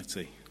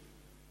community.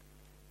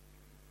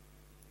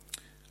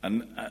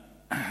 And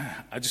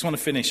I just want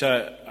to finish.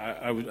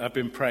 I've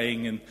been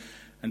praying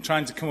and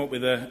trying to come up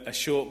with a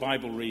short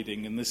Bible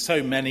reading, and there's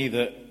so many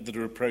that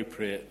are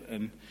appropriate.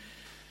 And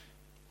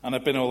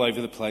I've been all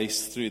over the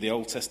place through the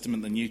Old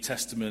Testament, the New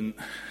Testament,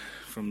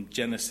 from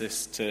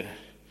Genesis to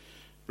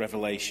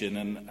Revelation.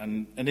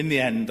 And in the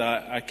end,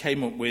 I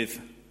came up with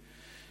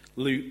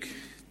Luke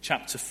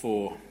chapter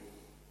 4.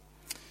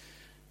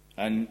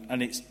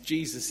 And it's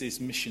Jesus'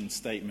 mission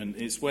statement.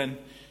 It's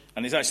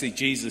actually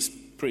Jesus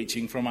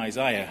preaching from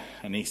Isaiah.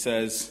 And he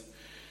says,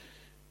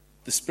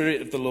 "The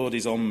Spirit of the Lord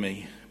is on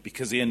me,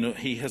 because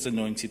he has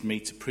anointed me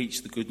to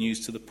preach the good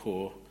news to the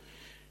poor.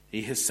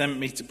 He has sent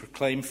me to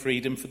proclaim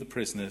freedom for the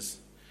prisoners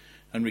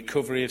and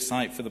recovery of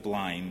sight for the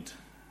blind,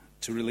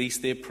 to release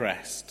the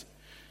oppressed,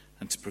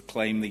 and to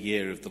proclaim the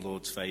year of the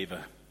Lord's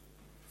favour."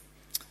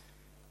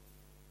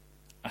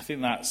 I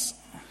think that's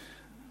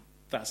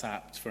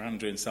apt for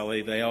Andrew and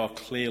Sally. They are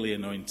clearly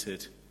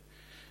anointed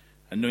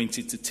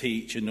to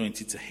teach,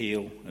 anointed to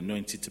heal,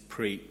 anointed to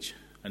preach,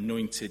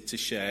 anointed to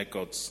share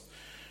God's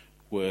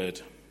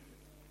word.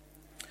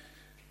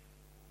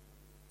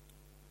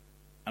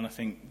 And I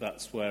think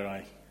that's where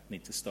I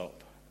need to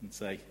stop and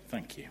say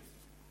thank you.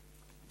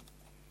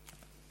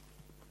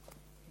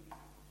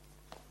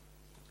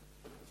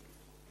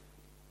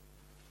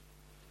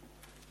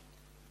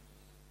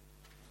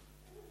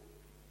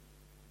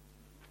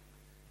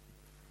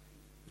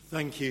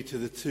 Thank you to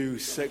the 2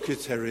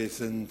 secretaries,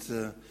 and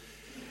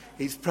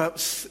it's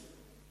perhaps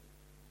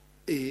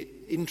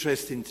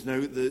interesting to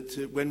note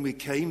that when we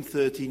came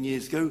 13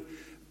 years ago,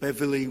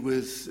 Beverly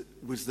was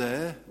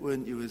there,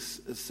 weren't you,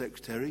 as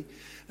secretary?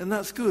 And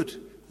that's good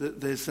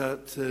that there's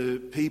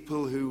that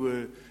people who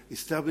were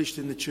established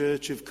in the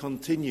church have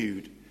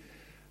continued.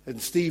 And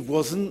Steve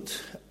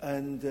wasn't,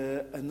 and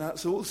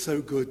that's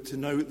also good to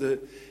note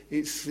that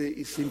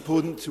it's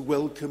important to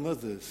welcome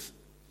others.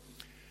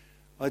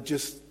 I'd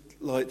just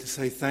like to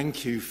say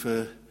thank you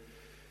for,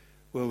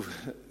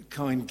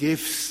 kind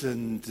gifts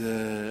and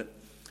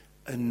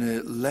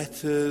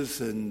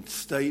letters and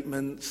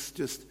statements,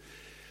 just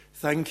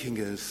thanking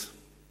us.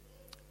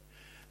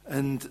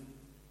 And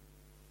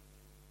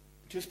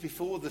just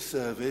before the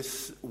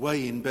service,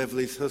 Wayne,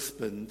 Beverly's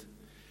husband,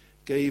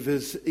 gave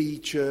us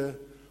each a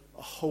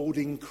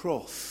holding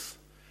cross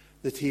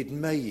that he'd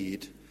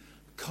made,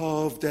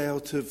 carved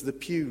out of the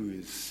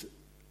pews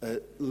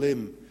at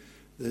Lymm,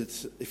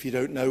 that, if you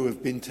don't know,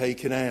 have been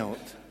taken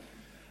out.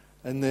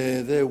 And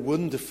they're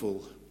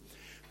wonderful.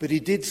 But he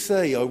did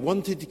say, I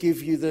wanted to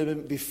give you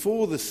them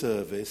before the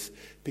service,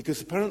 because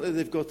apparently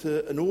they've got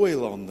an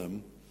oil on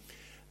them,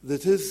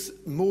 that as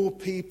more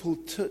people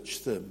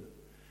touch them,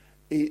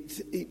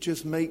 it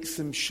just makes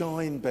them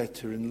shine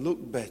better and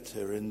look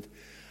better.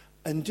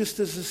 And just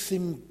as a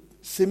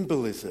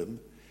symbolism,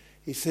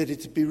 he said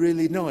it'd be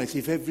really nice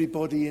if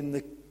everybody in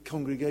the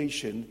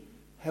congregation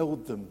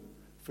held them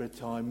for a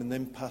time and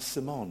then pass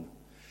them on.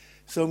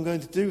 So I'm going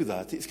to do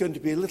that. It's going to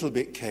be a little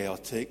bit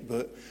chaotic,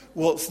 but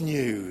what's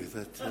new? So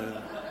we'll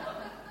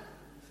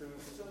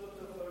start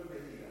off over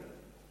here.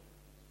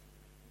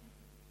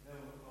 Now,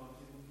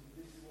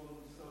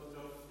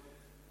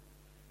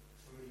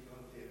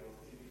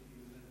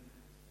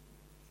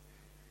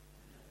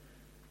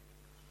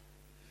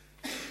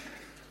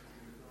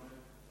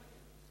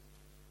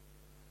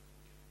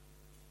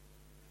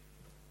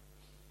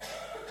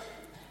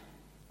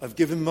 I've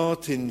given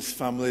Martin's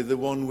family the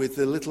one with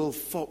the little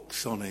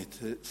fox on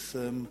it. It's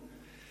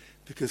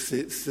because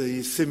it's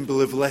the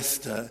symbol of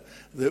Leicester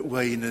that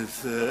Wayne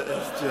has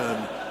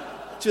done,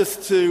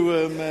 just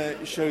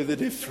to show the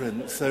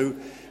difference. So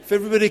if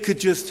everybody could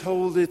just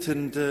hold it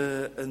and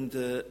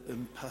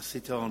pass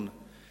it on.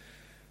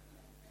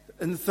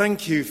 And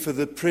thank you for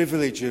the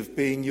privilege of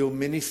being your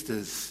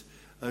ministers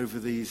over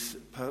these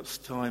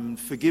past time,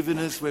 forgiving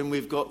us when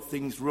we've got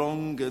things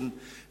wrong and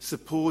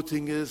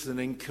supporting us and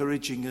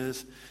encouraging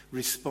us,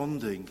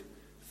 responding.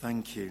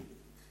 Thank you.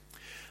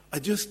 I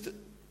just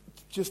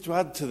to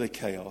add to the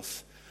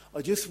chaos,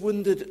 I just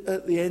wondered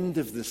at the end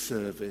of the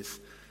service,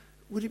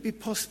 would it be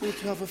possible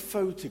to have a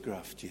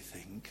photograph, do you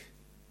think?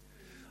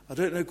 I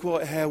don't know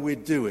quite how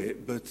we'd do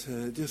it, but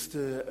just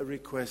a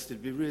request.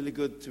 It'd be really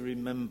good to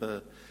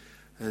remember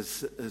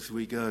as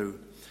we go.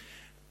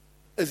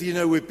 As you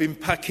know, we've been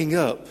packing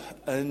up,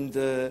 and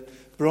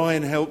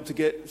Brian helped to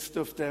get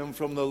stuff down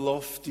from the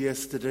loft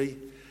yesterday,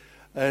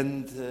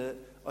 and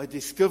I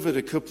discovered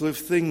a couple of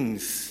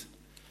things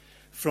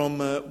from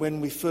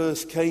when we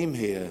first came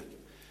here.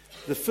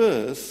 The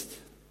first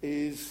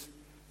is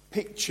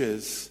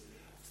pictures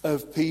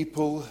of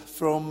people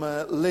from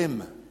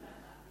Lymm.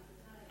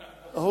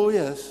 Oh,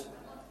 yes.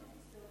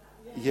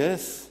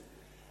 Yes.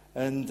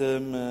 And,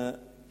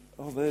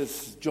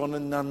 there's John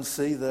and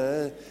Nancy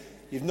there.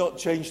 You've not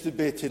changed a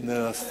bit in the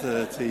last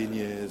 13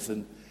 years.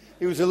 And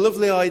it was a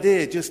lovely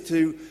idea just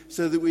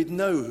so that we'd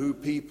know who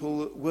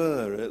people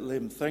were at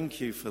Lymm.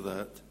 Thank you for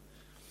that.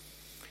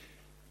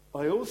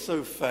 I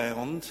also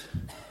found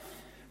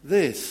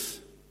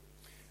this.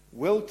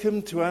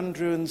 Welcome to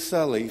Andrew and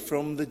Sally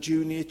from the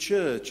junior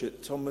church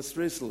at Thomas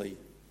Risley.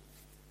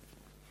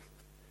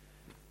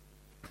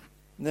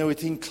 Now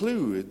it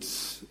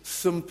includes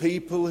some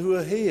people who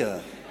are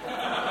here.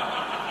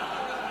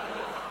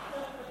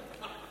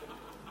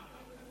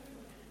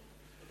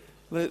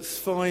 Let's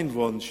find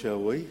one, shall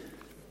we?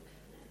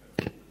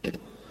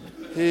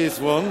 Here's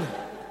one.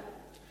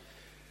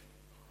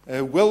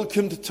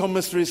 Welcome to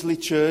Thomas Risley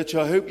Church.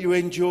 I hope you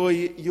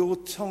enjoy your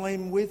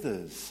time with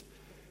us.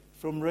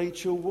 From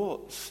Rachel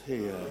Watts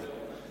here.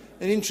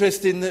 And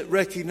interesting that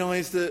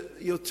recognise that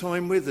your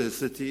time with us,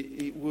 that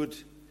it would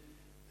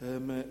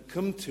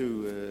come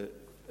to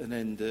an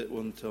end at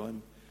one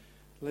time.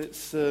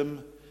 Let's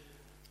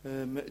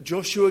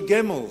Joshua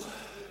Gemmell.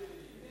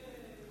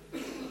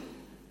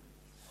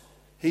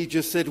 He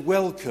just said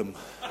welcome.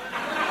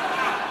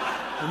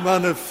 A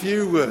man of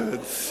few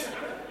words.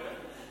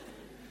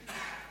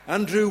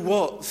 Andrew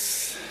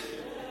Watts.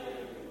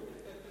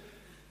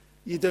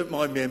 You don't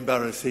mind me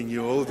embarrassing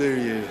you all,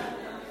 do you?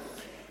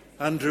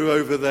 Andrew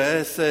over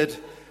there said,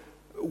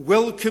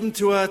 welcome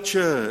to our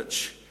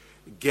church.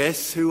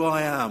 Guess who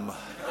I am?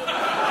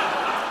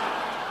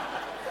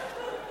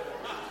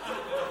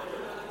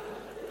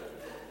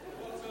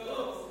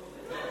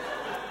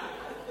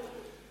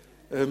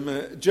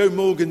 Joe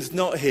Morgan's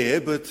not here,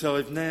 but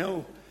I've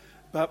now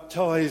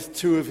baptised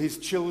 2 of his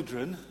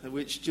children,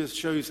 which just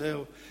shows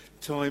how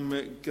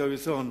time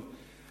goes on.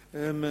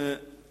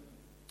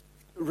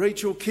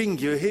 Rachel King,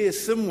 you're here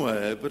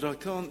somewhere, but I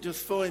can't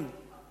just find...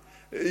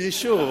 Are you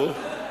sure?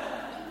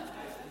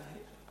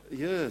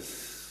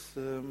 Yes.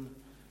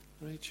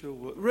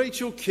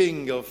 Rachel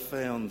King, I've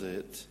found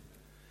it.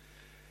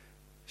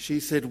 She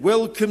said,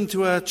 welcome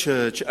to our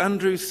church,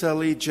 Andrew,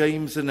 Sally,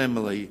 James and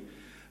Emily.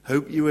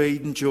 Hope you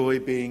enjoy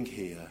being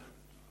here.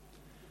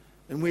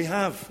 And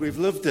we've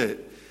loved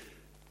it.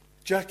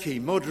 Jackie,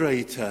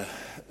 moderator,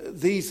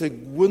 these are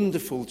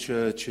wonderful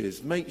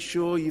churches. Make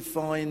sure you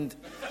find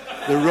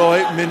the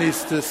right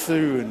minister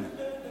soon.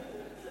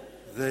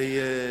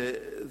 They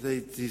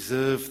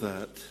deserve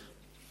that.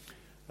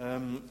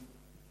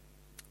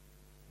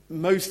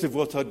 Most of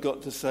what I'd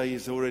got to say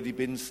has already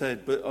been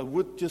said, but I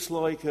would just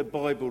like a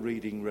Bible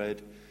reading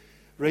read.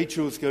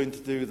 Rachel's going to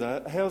do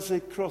that. How's the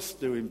cross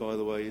doing, by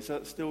the way? Is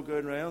that still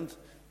going round?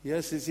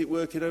 Yes, is it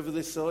working over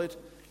this side?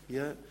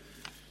 Yeah.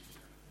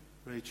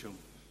 Rachel.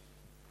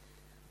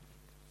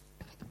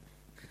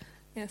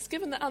 Yes,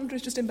 given that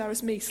Andrew's just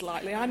embarrassed me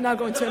slightly, I'm now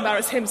going to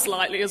embarrass him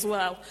slightly as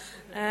well.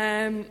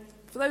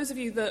 For those of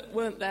you that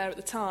weren't there at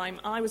the time,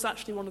 I was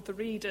actually one of the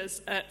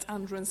readers at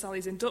Andrew and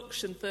Sally's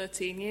induction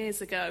 13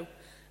 years ago.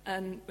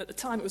 And at the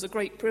time, it was a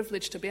great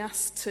privilege to be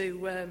asked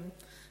to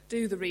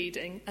do the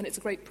reading, and it's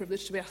a great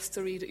privilege to be asked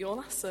to read at your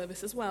last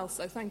service as well,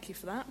 so thank you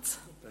for that.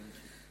 Thank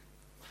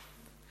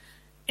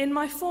you. In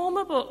my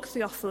former book,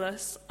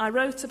 Theophilus, I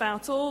wrote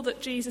about all that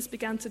Jesus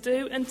began to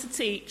do and to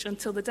teach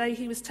until the day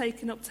he was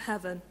taken up to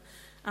heaven,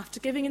 after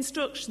giving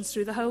instructions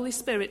through the Holy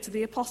Spirit to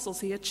the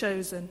apostles he had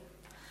chosen.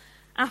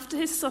 After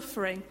his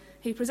suffering,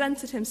 he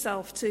presented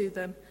himself to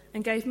them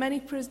and gave many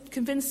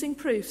convincing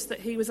proofs that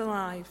he was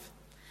alive.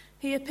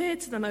 He appeared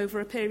to them over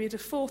a period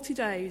of 40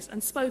 days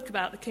and spoke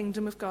about the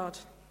kingdom of God.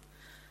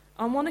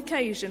 On one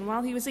occasion,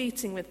 while he was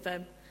eating with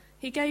them,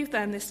 he gave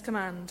them this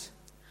command: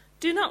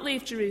 do not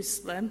leave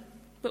Jerusalem,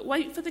 but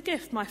wait for the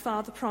gift my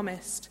Father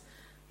promised,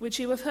 which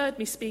you have heard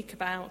me speak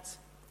about.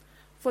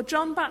 For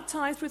John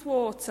baptized with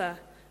water,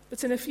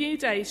 but in a few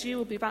days you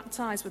will be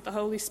baptized with the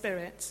Holy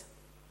Spirit."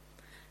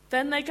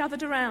 Then they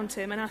gathered around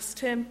him and asked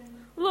him,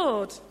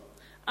 "Lord,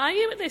 are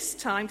you at this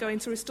time going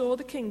to restore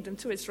the kingdom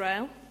to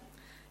Israel?"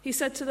 He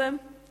said to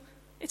them,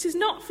 "It is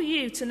not for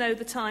you to know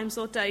the times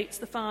or dates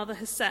the Father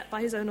has set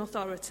by his own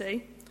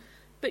authority,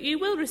 but you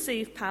will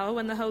receive power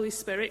when the Holy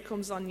Spirit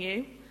comes on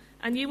you,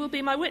 and you will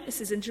be my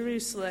witnesses in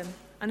Jerusalem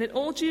and in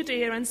all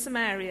Judea and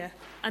Samaria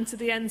and to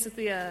the ends of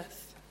the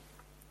earth."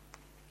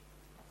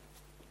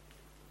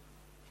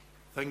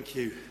 Thank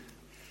you.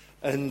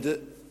 And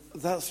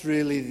that's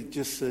really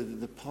just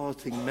the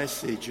parting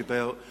message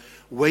about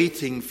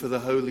waiting for the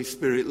Holy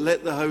Spirit.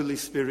 Let the Holy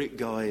Spirit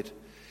guide.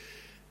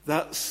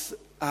 That's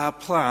our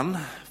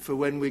plan for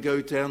when we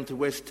go down to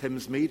West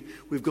Thamesmead.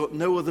 We've got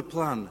no other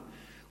plan.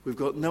 We've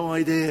got no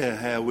idea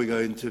how we're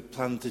going to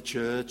plant a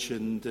church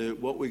and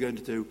what we're going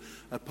to do,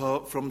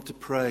 apart from to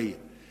pray.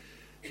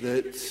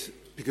 That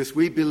because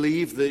we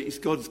believe that it's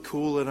God's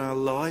call in our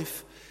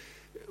life.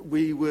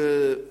 We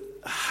were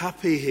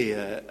happy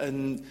here,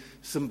 and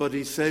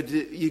somebody said,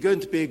 "You're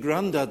going to be a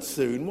granddad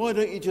soon. Why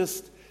don't you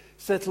just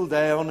settle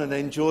down and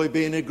enjoy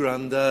being a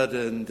granddad,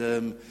 and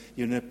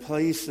you're in a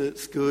place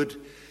that's good?"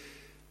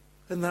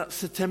 And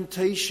that's a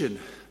temptation.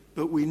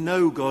 But we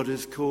know God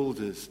has called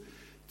us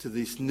to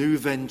this new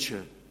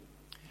venture.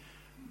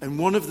 And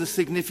one of the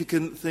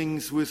significant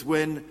things was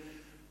when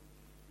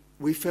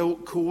we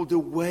felt called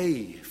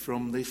away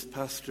from this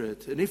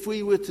pastorate. And if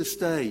we were to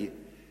stay,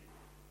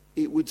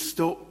 it would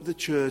stop the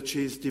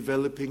churches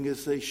developing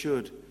as they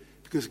should,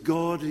 because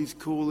God is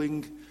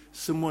calling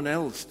someone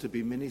else to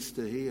be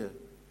minister here.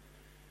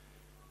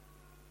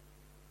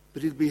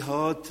 But it'd be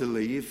hard to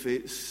leave.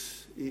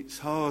 It's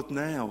hard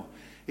now.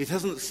 It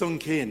hasn't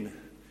sunk in.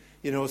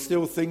 I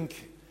still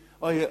think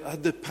I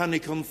had the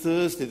panic on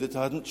Thursday that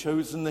I hadn't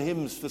chosen the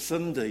hymns for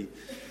Sunday,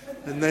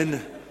 and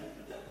then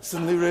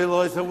suddenly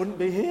realised I wouldn't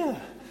be here.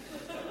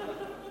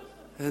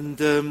 And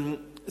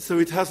so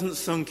it hasn't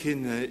sunk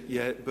in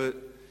yet, but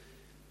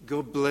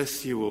God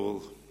bless you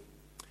all.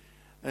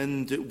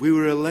 And we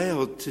were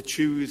allowed to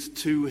choose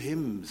 2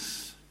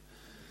 hymns.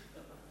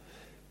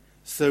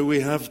 So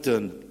we have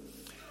done.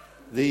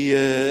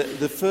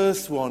 The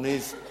first one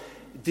is,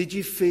 "Did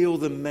you feel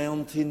the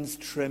mountains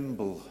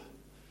tremble?"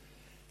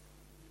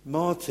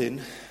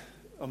 Martin,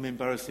 I'm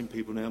embarrassing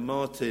people now,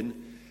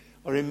 Martin,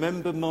 I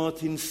remember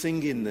Martin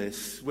singing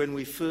this when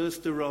we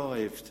first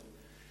arrived.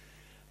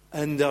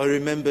 And I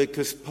remember,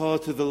 because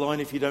part of the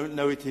line, if you don't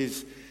know it,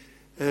 is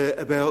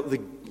about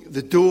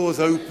the doors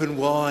open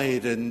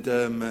wide, and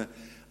I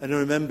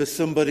remember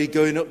somebody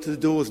going up to the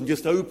doors and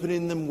just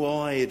opening them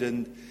wide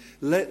and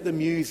let the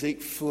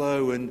music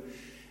flow. And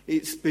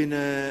it's been,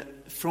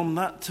 from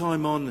that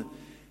time on,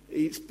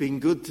 it's been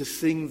good to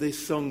sing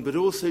this song, but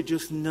also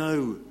just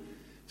know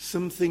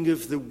something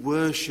of the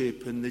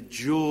worship and the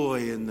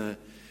joy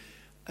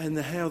and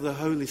how the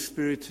Holy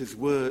Spirit has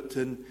worked.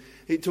 And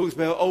it talks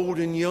about old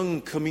and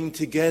young coming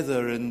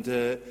together,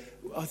 and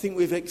I think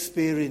we've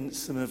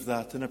experienced some of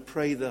that, and I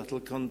pray that'll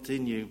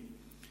continue.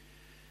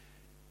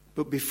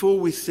 But before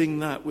we sing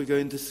that, we're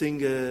going to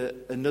sing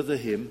another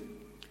hymn.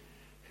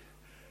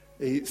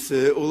 It's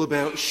all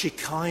about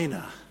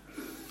Shekinah,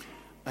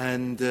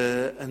 and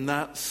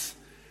that's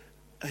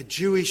a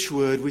Jewish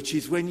word, which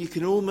is when you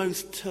can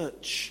almost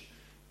touch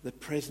the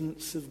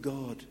presence of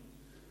God.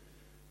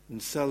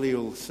 And Sally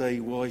will say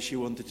why she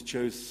wanted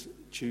to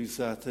choose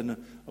that, and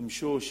I'm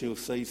sure she'll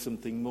say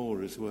something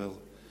more as well.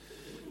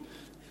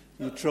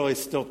 You try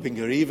stopping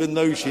her, even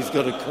though she's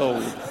got a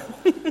cold.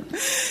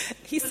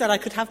 He said I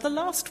could have the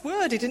last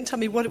word. He didn't tell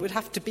me what it would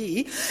have to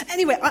be.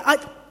 Anyway,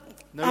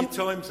 No,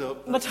 time's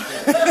up.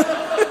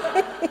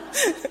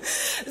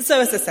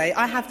 So, as I say,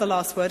 I have the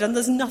last word, and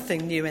there's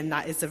nothing new in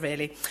that, is there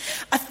really?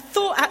 I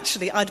thought,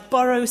 actually, I'd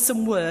borrow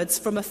some words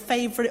from a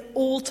favourite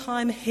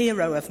all-time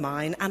hero of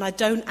mine, and I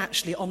don't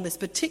actually, on this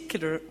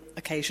particular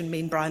occasion,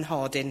 mean Brian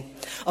Hardin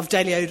of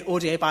Daily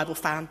Audio Bible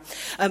fan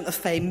of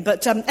fame.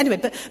 But anyway,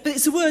 but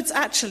it's the words,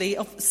 actually,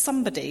 of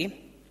somebody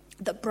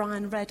that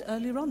Brian read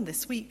earlier on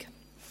this week.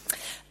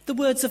 The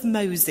words of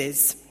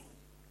Moses.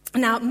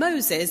 Now,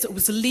 Moses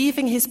was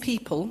leaving his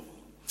people,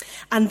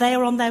 and they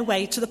are on their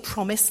way to the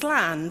promised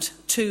land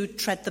to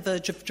tread the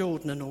verge of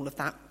Jordan and all of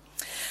that.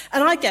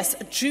 And I guess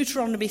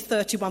Deuteronomy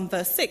 31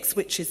 verse 6,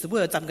 which is the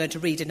words I'm going to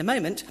read in a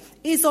moment,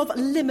 is of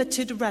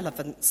limited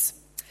relevance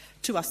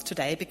to us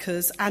today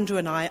because Andrew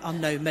and I are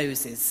no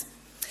Moses.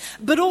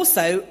 But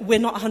also, we're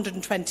not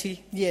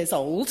 120 years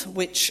old,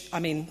 which, I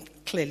mean,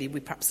 clearly we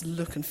perhaps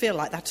look and feel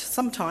like that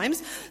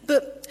sometimes.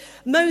 But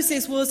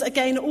Moses was,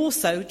 again,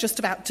 also just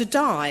about to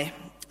die.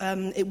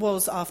 It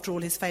was, after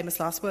all, his famous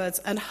last words,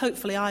 and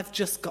hopefully I've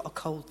just got a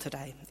cold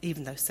today,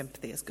 even though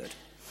sympathy is good.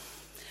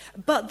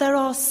 But there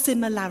are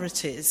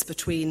similarities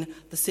between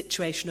the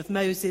situation of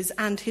Moses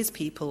and his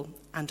people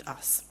and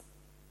us,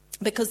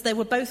 because they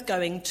were both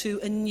going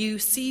to a new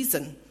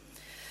season.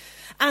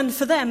 And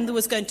for them, there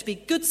was going to be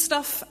good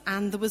stuff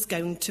and there was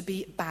going to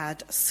be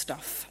bad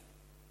stuff.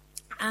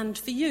 And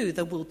for you,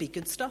 there will be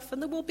good stuff and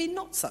there will be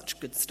not such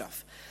good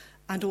stuff.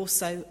 And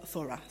also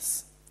for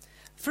us.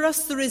 For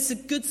us, there is the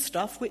good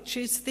stuff, which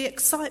is the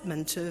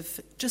excitement of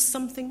just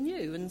something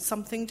new and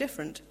something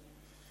different.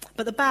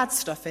 But the bad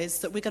stuff is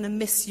that we're going to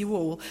miss you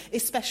all,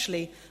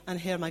 especially, and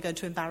here am I going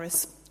to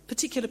embarrass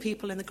particular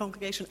people in the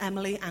congregation,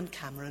 Emily and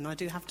Cameron, I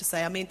do have to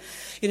say. I mean,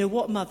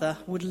 what mother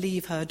would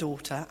leave her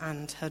daughter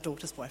and her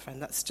daughter's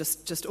boyfriend? That's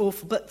just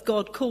awful. But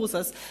God calls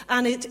us,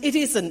 and it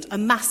isn't a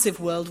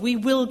massive world. We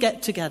will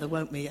get together,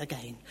 won't we,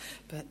 again?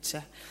 But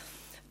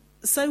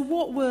so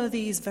what were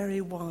these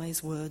very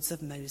wise words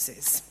of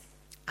Moses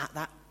at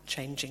that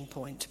changing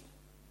point?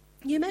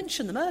 You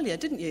mentioned them earlier,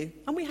 didn't you?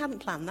 And we hadn't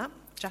planned that,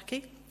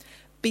 Jackie.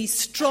 Be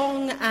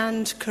strong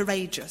and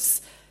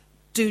courageous.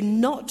 Do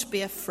not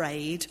be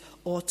afraid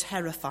or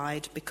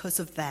terrified because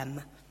of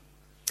them.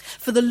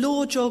 For the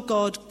Lord your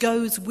God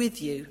goes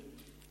with you,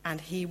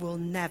 and he will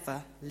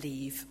never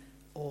leave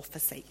or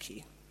forsake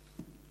you.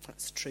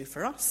 That's true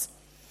for us,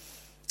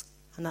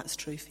 and that's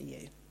true for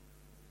you.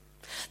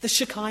 The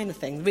Shekinah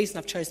thing, the reason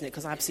I've chosen it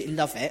because I absolutely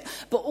love it,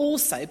 but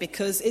also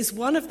because it's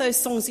one of those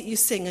songs that you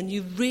sing and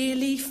you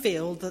really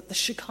feel that the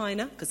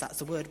Shekinah, because that's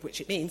the word which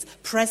it means,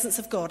 presence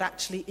of God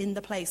actually in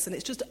the place. And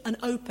it's just an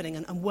opening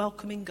and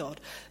welcoming God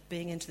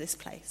being into this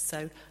place.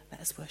 So let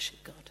us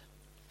worship God.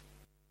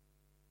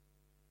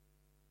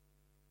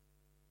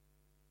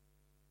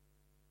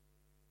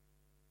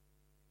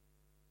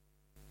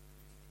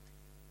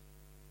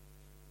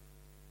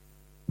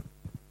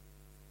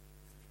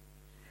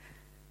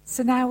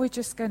 So now we're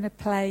just going to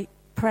pray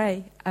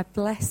a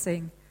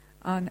blessing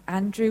on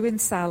Andrew and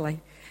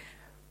Sally.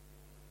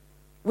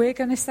 We're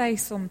going to say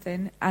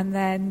something, and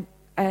then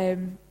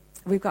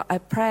we've got a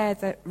prayer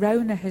that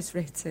Rona has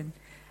written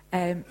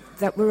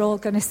that we're all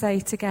going to say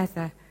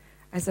together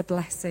as a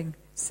blessing.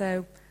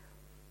 So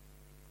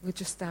we'll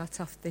just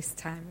start off this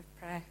time of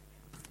prayer.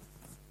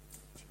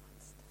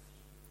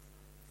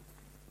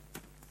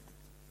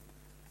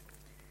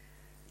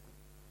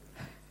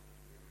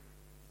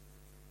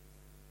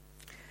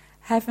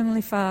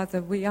 Heavenly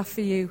Father, we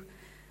offer you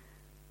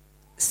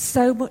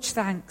so much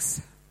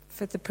thanks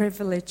for the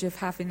privilege of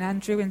having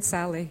Andrew and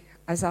Sally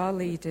as our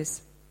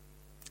leaders,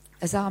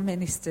 as our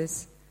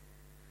ministers.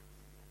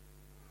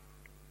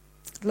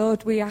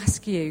 Lord, we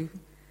ask you,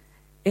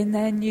 in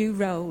their new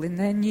role, in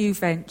their new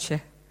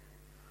venture,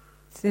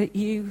 that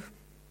you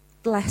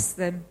bless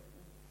them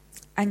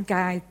and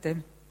guide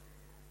them.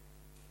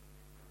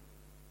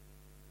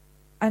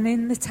 And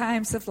in the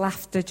times of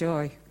laughter,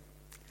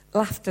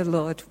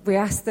 Lord, we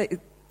ask that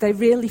they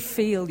really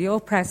feel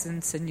your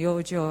presence and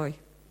your joy.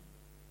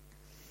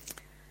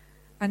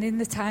 And in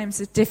the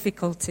times of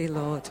difficulty,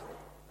 Lord,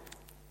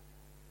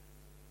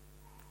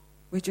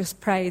 we just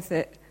pray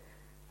that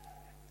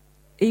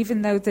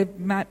even though they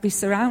might be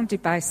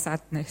surrounded by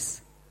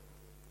sadness,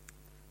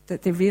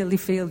 that they really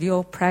feel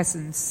your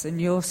presence and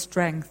your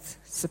strength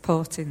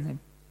supporting them.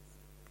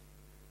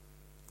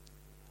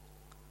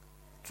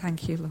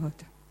 Thank you, Lord.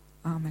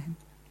 Amen.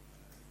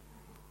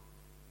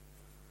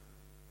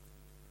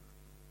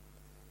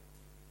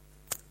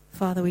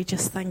 Father, we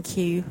just thank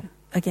you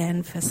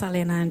again for Sally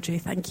and Andrew.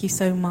 Thank you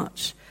so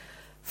much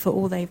for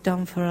all they've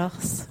done for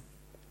us.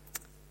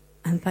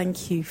 And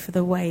thank you for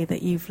the way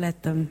that you've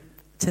led them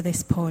to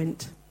this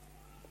point.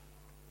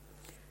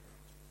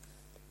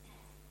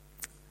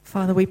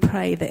 Father, we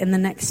pray that in the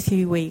next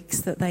few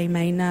weeks that they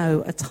may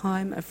know a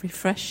time of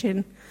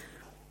refreshing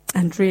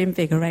and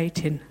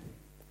reinvigorating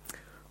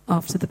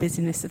after the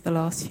busyness of the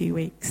last few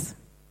weeks.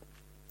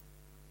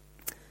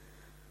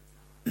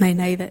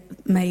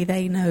 May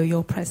they know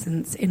your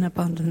presence in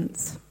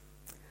abundance,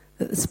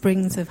 that the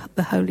springs of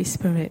the Holy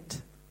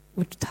Spirit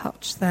would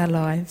touch their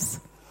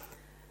lives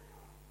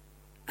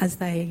as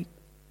they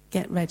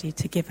get ready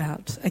to give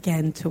out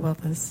again to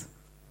others.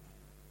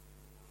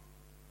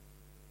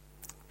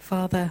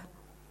 Father,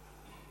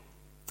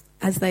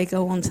 as they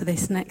go on to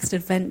this next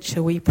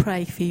adventure, we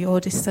pray for your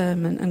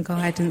discernment and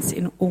guidance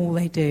in all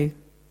they do.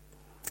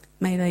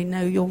 May they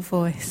know your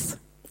voice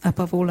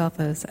above all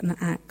others and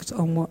act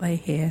on what they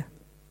hear.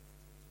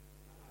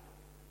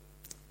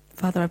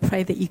 Father, I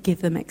pray that you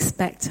give them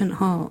expectant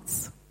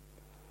hearts,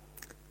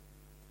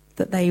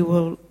 that they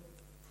will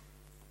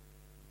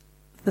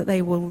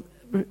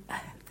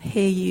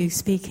hear you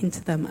speaking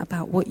to them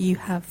about what you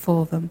have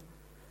for them.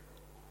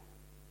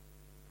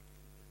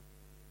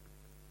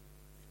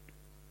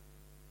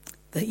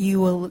 That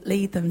you will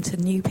lead them to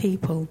new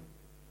people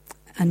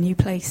and new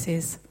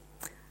places,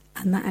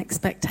 and that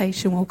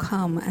expectation will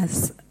come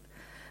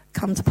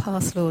to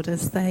pass, Lord,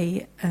 as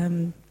they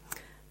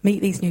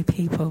meet these new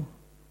people.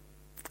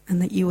 And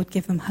that you would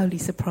give them holy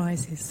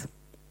surprises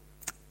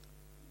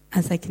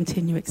as they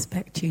continue to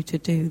expect you to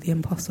do the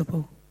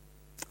impossible.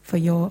 For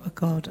you're a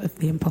God of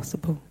the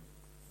impossible.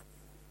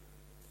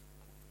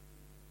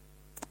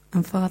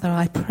 And Father,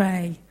 I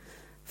pray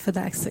for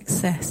that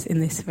success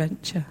in this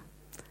venture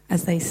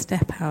as they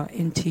step out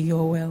into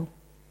your will.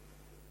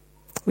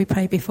 We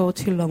pray before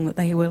too long that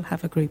they will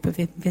have a group of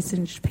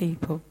envisaged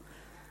people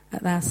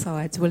at their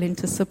sides willing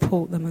to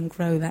support them and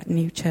grow that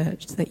new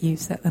church that you've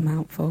set them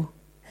out for.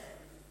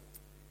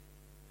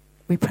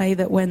 We pray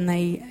that when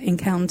they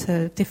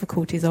encounter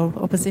difficulties or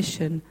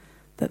opposition,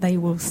 that they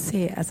will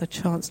see it as a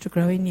chance to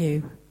grow in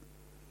you,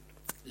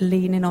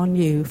 leaning on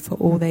you for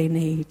all they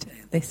need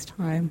at this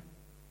time.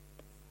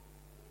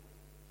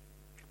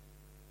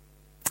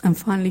 And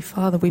finally,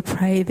 Father, we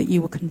pray that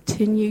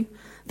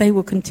they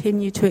will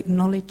continue to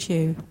acknowledge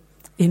you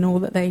in all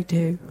that they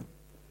do,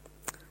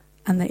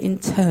 and that in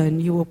turn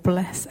you will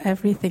bless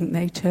everything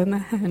they turn their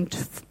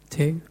hand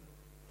to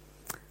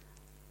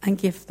and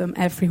give them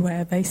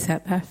everywhere they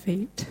set their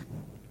feet.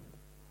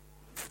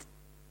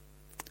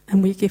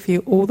 And we give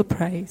you all the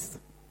praise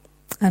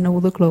and all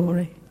the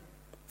glory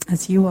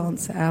as you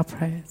answer our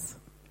prayers.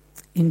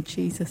 In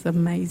Jesus'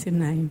 amazing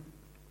name.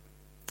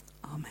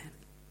 Amen.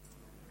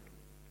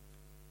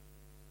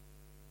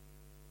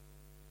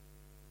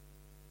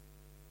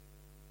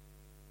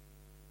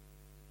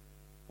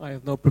 I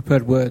have no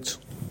prepared words.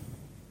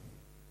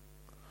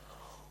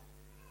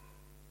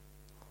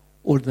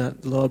 Other than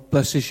that, the Lord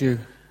blesses you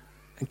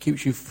and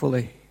keeps you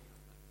fully.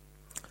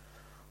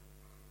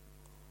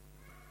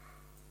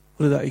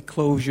 Other than that, He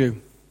clothes you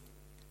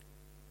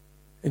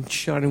in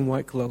shining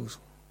white clothes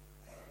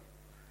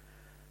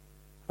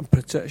and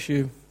protects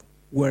you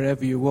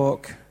wherever you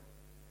walk,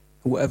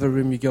 whatever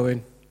room you go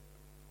in,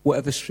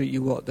 whatever street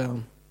you walk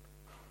down.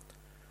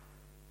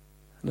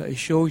 And that He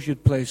shows you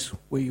the place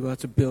where you are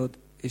to build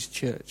His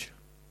church.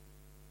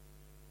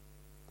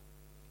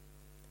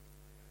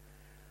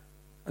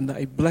 And that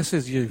He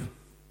blesses you.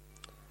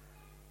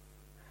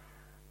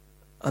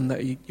 And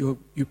that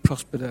you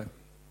prosper there.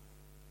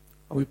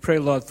 And we pray,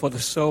 Lord, for the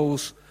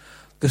souls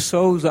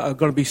that are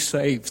going to be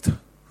saved.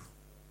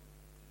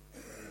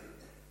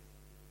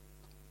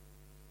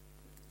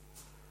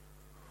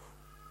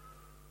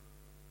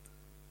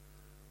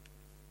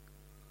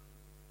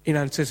 In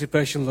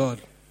anticipation, Lord.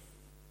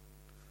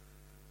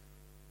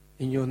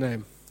 In your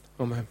name.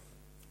 Amen.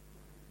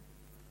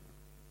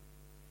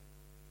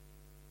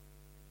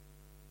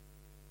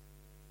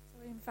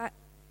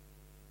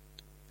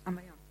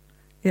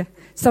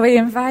 So I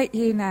invite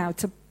you now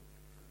to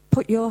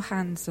put your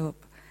hands up,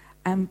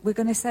 and we're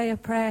going to say a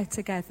prayer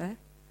together.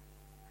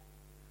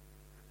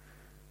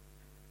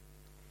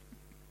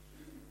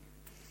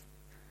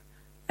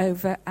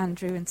 Over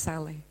Andrew and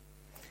Sally.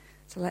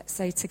 So let's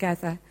say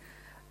together,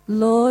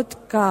 Lord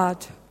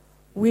God,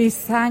 we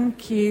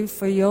thank you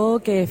for your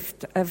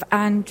gift of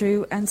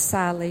Andrew and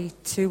Sally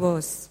to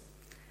us.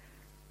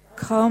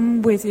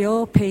 Come with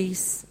your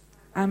peace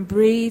and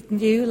breathe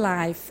new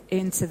life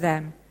into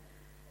them,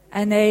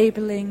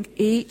 enabling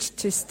each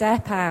to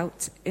step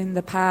out in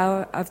the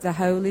power of the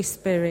Holy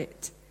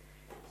Spirit,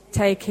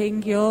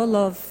 taking your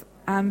love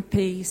and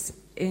peace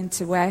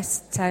into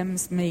West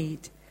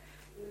Thamesmead,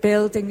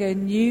 building a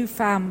new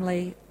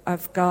family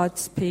of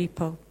God's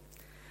people.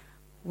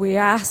 We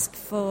ask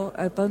for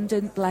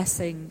abundant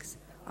blessings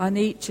on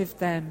each of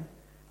them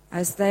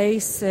as they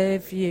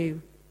serve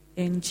you.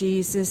 In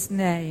Jesus'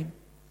 name,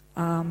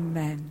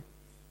 amen.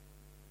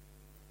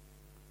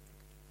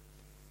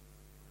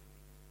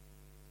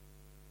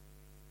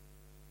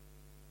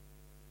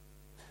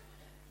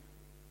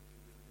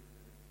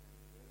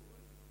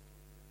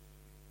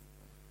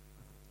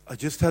 I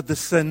just had the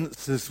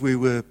sense as we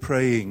were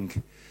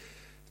praying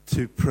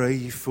to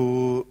pray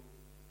for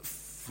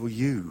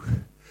you.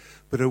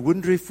 But I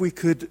wonder if we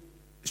could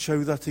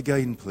show that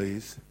again,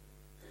 please.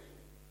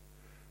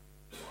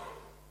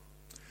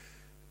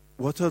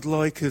 What I'd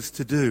like us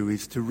to do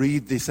is to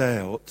read this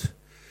out,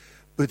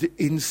 but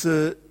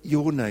insert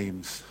your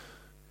names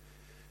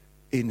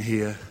in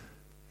here.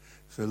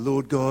 So,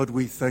 Lord God,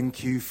 we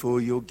thank you for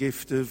your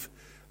gift of,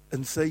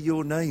 and say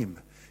your name.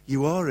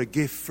 You are a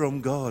gift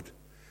from God.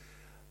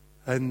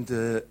 And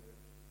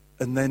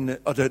then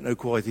I don't know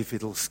quite if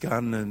it'll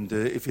scan and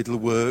if it'll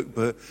work,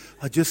 but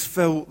I just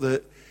felt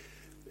that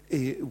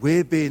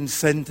we're being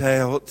sent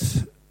out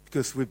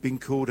because we've been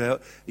called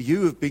out.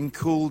 You have been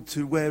called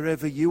to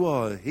wherever you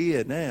are,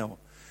 here now.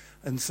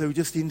 And so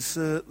just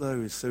insert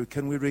those. So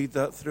can we read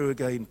that through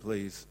again,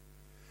 please?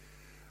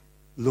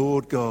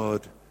 Lord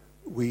God,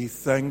 we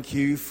thank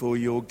you for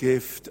your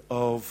gift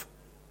of...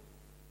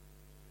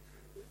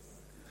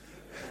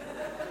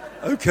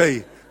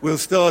 Okay. We'll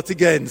start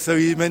again. So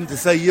you meant to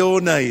say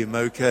your name,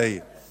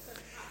 okay.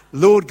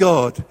 Lord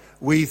God,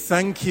 we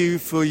thank you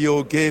for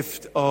your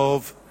gift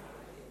of...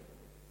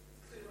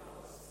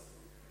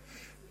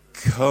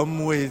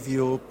 Come with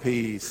your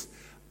peace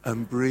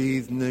and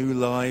breathe new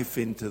life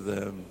into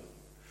them,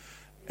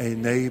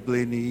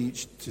 enabling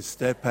each to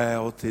step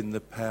out in the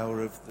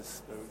power of the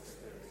Spirit.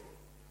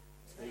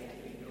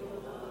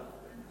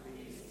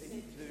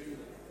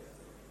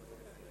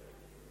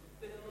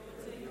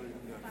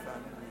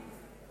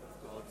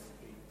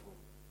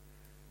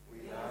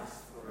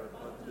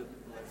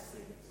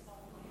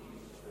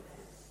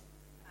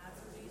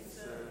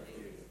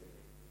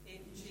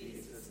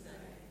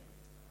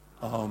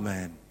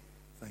 Amen.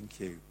 Thank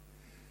you.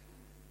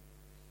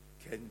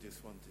 Ken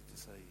just wanted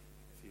to say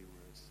a few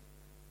words.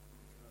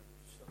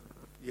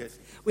 Yes.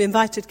 We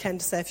invited Ken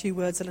to say a few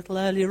words a little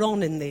earlier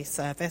on in the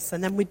service,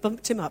 and then we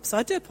bumped him up. So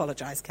I do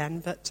apologise,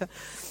 Ken, but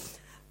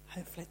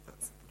hopefully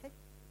that's okay.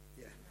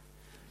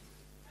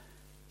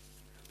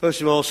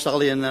 First of all,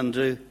 Sally and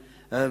Andrew,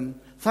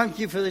 thank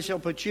you for this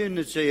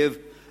opportunity of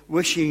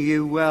wishing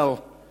you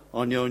well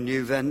on your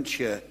new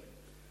venture.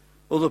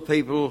 Other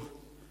people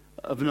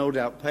have no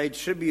doubt paid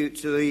tribute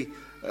to the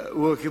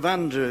work of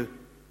Andrew.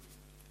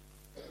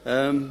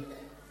 I've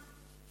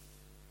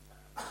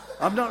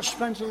not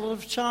spent a lot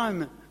of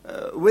time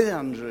with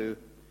Andrew.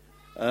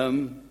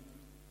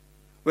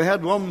 We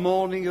had one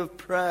morning of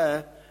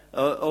prayer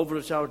over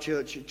at our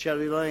church at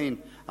Cherry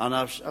Lane, and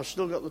I've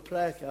still got the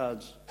prayer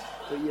cards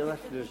that you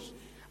left us.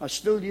 I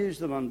still use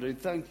them, Andrew,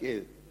 thank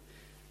you.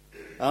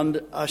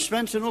 And I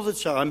spent another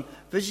time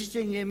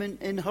visiting him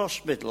in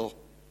hospital,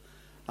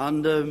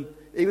 and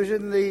he was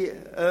in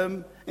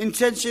the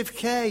intensive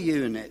care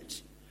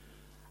unit.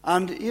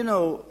 And, you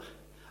know,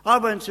 I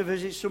went to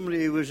visit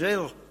somebody who was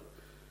ill,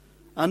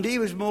 and he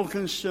was more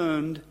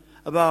concerned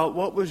about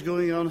what was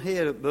going on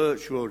here at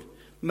Birchwood,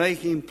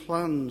 making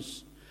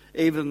plans,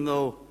 even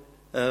though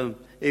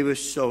he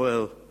was so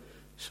ill.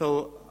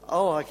 So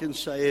all I can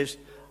say is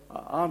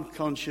I'm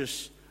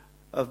conscious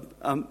of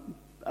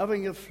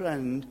having a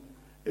friend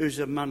who's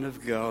a man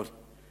of God.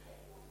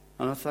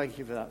 And I thank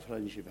you for that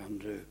friendship,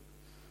 Andrew.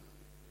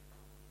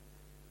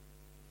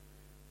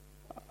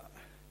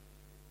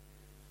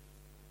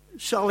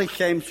 Sally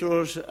came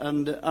to us,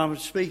 and I'm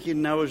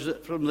speaking now as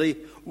from the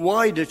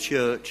wider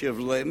church of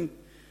Lymm.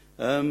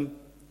 From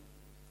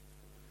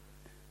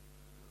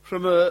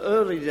her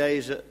early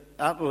days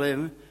at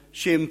Lymm,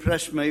 she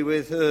impressed me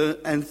with her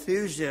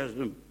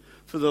enthusiasm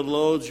for the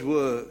Lord's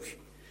work.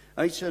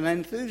 It's an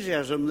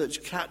enthusiasm that's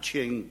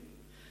catching.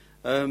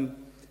 In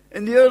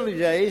the early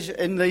days,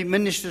 in the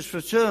Ministers'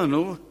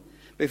 Fraternal,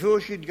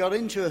 before she'd got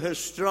into her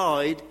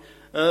stride,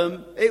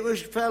 it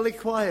was fairly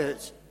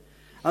quiet.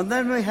 And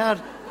then we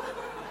had...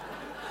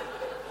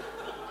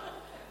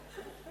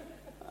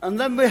 And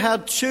then we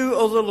had two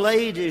other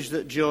ladies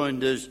that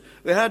joined us.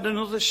 We had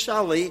another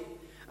Sally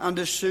and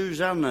a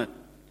Susanna.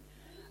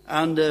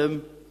 And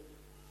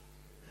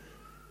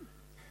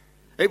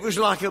it was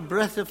like a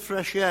breath of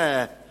fresh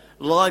air,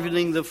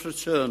 livening the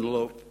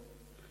fraternal up.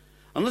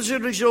 And as a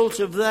result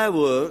of their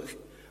work,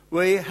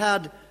 we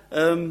had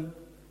a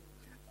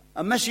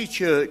messy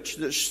church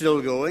that's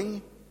still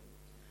going.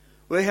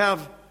 We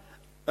have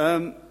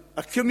a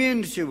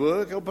community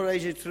work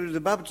operated through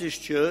the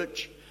Baptist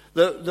Church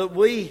that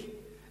we...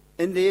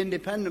 in the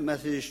Independent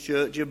Methodist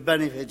Church are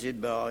benefited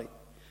by,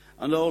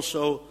 and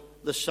also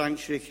the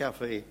Sanctuary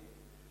Cafe.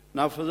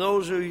 Now, for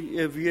those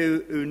of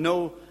you who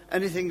know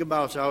anything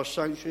about our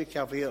Sanctuary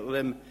Cafe at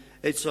Lymm,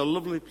 it's a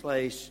lovely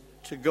place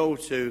to go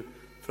to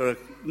for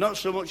not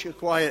so much a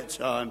quiet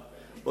time,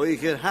 but you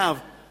can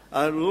have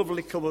a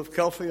lovely cup of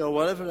coffee or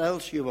whatever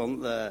else you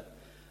want there.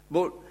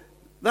 But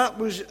that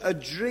was a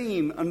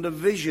dream and a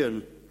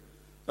vision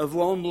of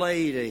one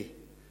lady,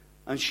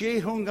 and she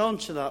hung on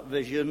to that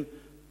vision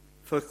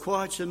for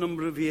quite a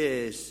number of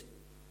years.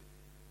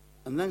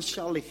 And then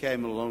Sally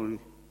came along,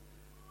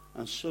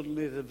 and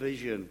suddenly the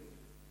vision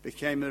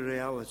became a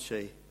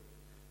reality.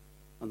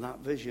 And that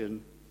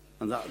vision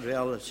and that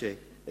reality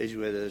is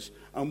with us.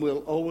 And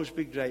we'll always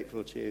be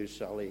grateful to you,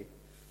 Sally,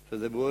 for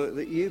the work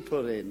that you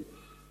put in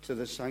to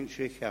the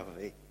Sanctuary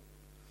Cafe.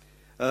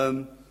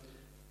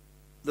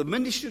 The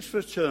Ministers'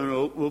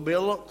 Fraternal will be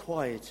a lot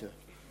quieter.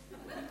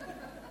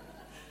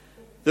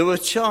 There were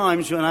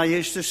times when I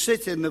used to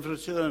sit in the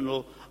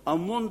fraternal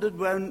and wondered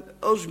when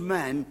us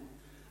men,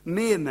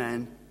 mere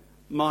men,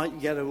 might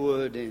get a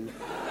word in.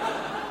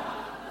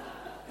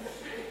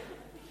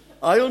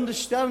 I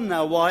understand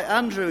now why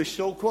Andrew is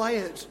so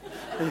quiet.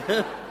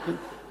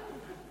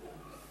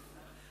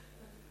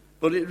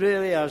 But it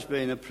really has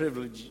been a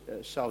privilege,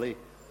 Sally,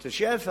 to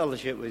share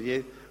fellowship with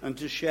you and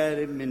to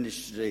share in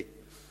ministry.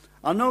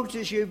 I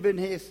notice you've been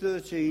here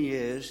 13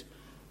 years,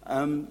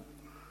 and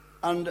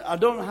I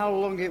don't know how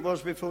long it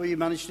was before you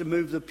managed to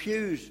move the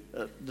pews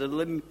at the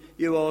Lymm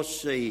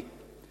URC.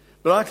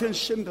 But I can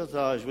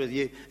sympathise with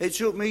you. It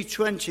took me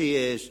 20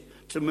 years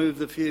to move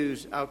the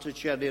pews out of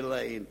Cherry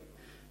Lane.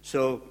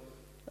 So,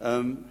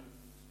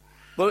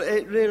 but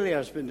it really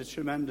has been a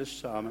tremendous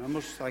time, and I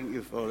must thank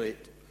you for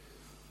it.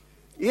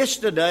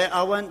 Yesterday,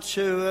 I went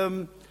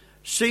to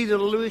see the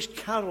Lewis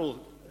Carroll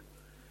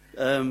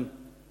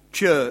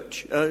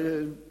church,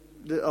 the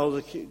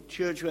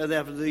church where they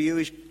have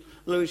the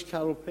Lewis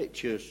Carroll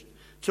pictures.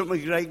 Took my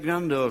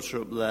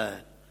great-granddaughter up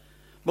there.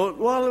 But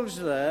while I was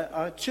there,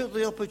 I took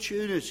the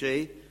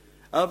opportunity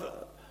of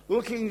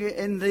looking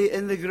in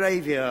the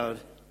graveyard.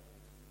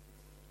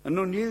 An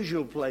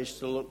unusual place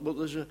to look, but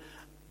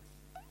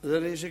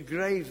there is a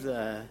grave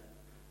there,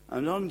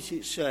 and on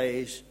it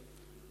says,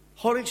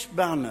 Horace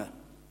Banner,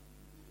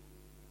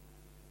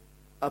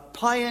 a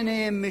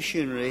pioneer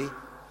missionary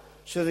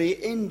to the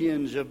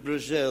Indians of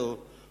Brazil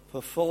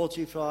for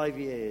 45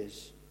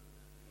 years.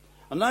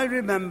 And I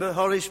remember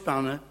Horace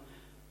Banner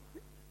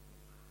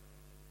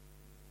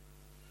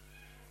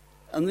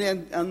and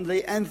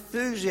the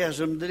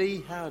enthusiasm that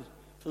he had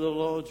for the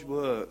Lord's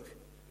work,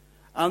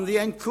 and the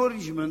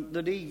encouragement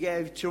that he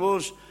gave to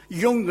us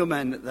younger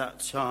men at that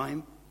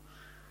time.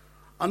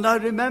 And I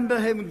remember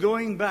him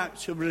going back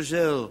to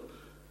Brazil,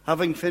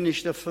 having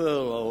finished a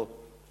furlough.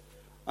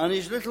 And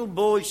his little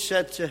boy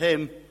said to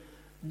him,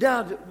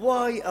 "Dad,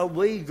 why are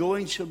we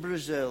going to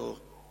Brazil?"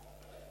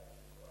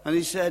 And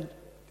he said,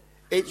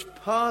 "It's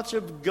part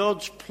of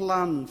God's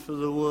plan for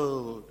the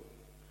world."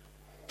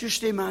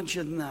 Just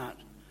imagine that.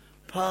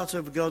 Part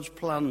of God's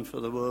plan for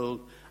the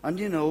world. And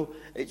you know,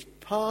 it's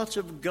part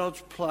of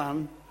God's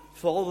plan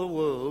for the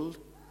world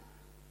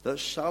that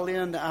Sally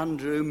and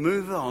Andrew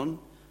move on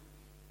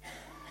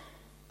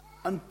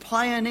and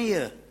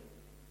pioneer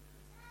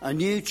a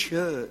new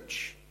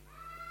church.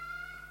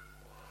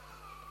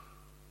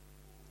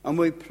 And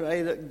we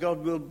pray that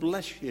God will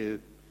bless you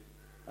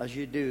as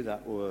you do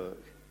that work.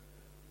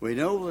 We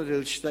know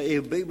that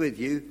he'll be with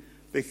you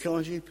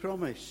because he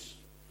promised.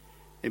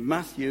 In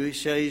Matthew he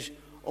says,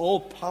 "All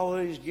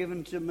power is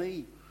given to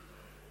me.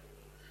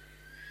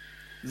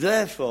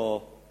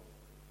 Therefore,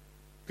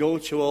 go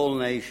to all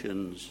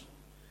nations."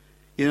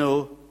 You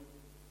know,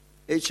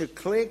 it's a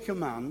clear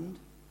command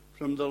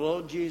from the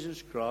Lord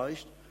Jesus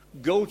Christ,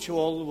 go to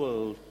all the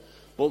world.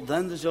 But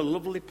then there's a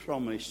lovely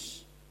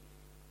promise.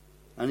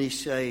 And he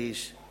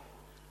says,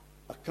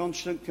 a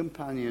constant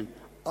companion,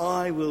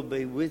 I will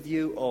be with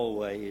you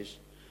always.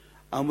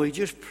 And we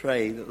just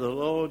pray that the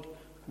Lord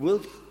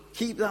will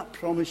keep that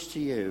promise to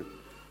you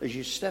as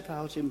you step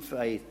out in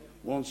faith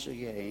once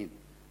again.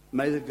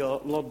 May the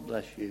Lord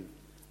bless you.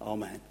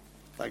 Amen.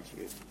 Thank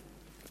you.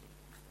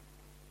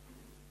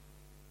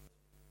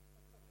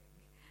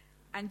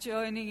 And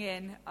joining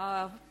in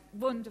our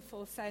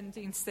wonderful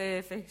sending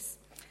service.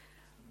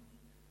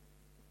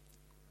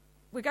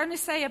 We're going to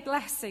say a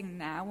blessing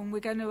now, and we're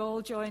going to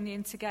all join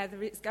in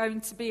together. It's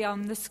going to be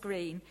on the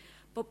screen.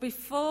 But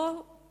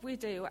before we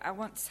do, I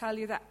want to tell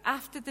you that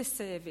after the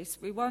service,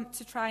 we want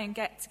to try and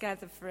get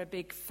together for a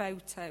big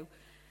photo.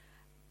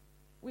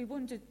 We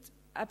wondered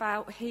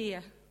about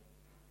here,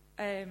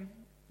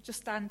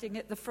 just standing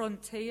at the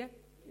front here.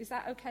 Is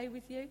that okay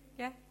with you?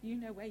 Yeah? You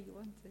know where you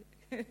want it.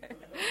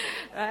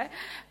 Right?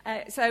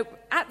 So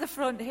at the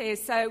front here,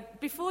 so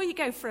before you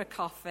go for a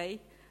coffee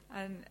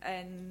and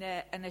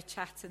a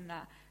chat and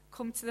that,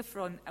 come to the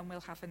front and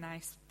we'll have a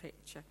nice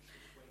picture.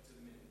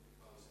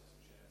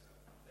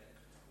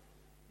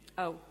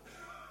 Oh,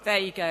 there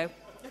you go.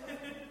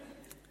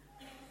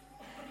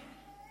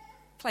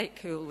 Play it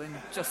cool and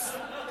just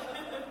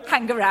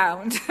hang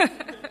around.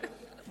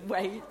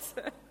 Wait.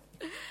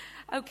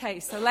 Okay,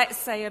 so let's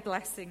say a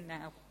blessing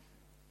now.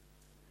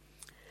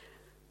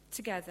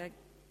 Together.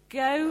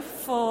 Go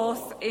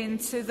forth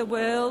into the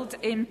world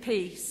in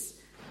peace.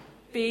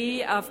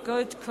 Be of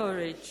good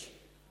courage.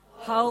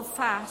 Hold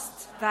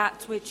fast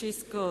that which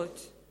is good.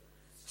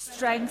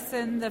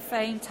 Strengthen the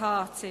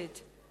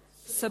faint-hearted.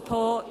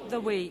 Support the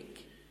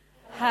weak.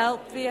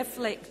 Help the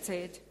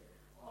afflicted.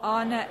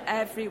 Honour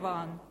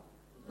everyone.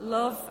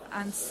 Love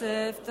and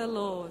serve the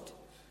Lord.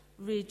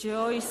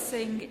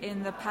 Rejoicing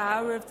in the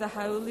power of the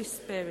Holy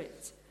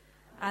Spirit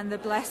and the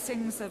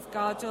blessings of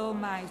God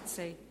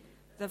Almighty,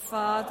 the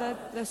Father,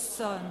 the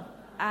Son,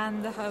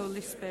 and the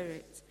Holy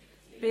Spirit,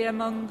 be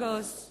among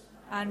us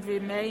and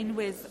remain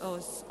with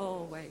us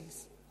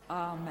always.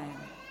 Amen.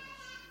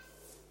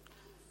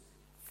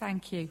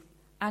 Thank you.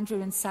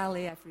 Andrew and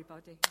Sally,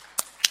 everybody.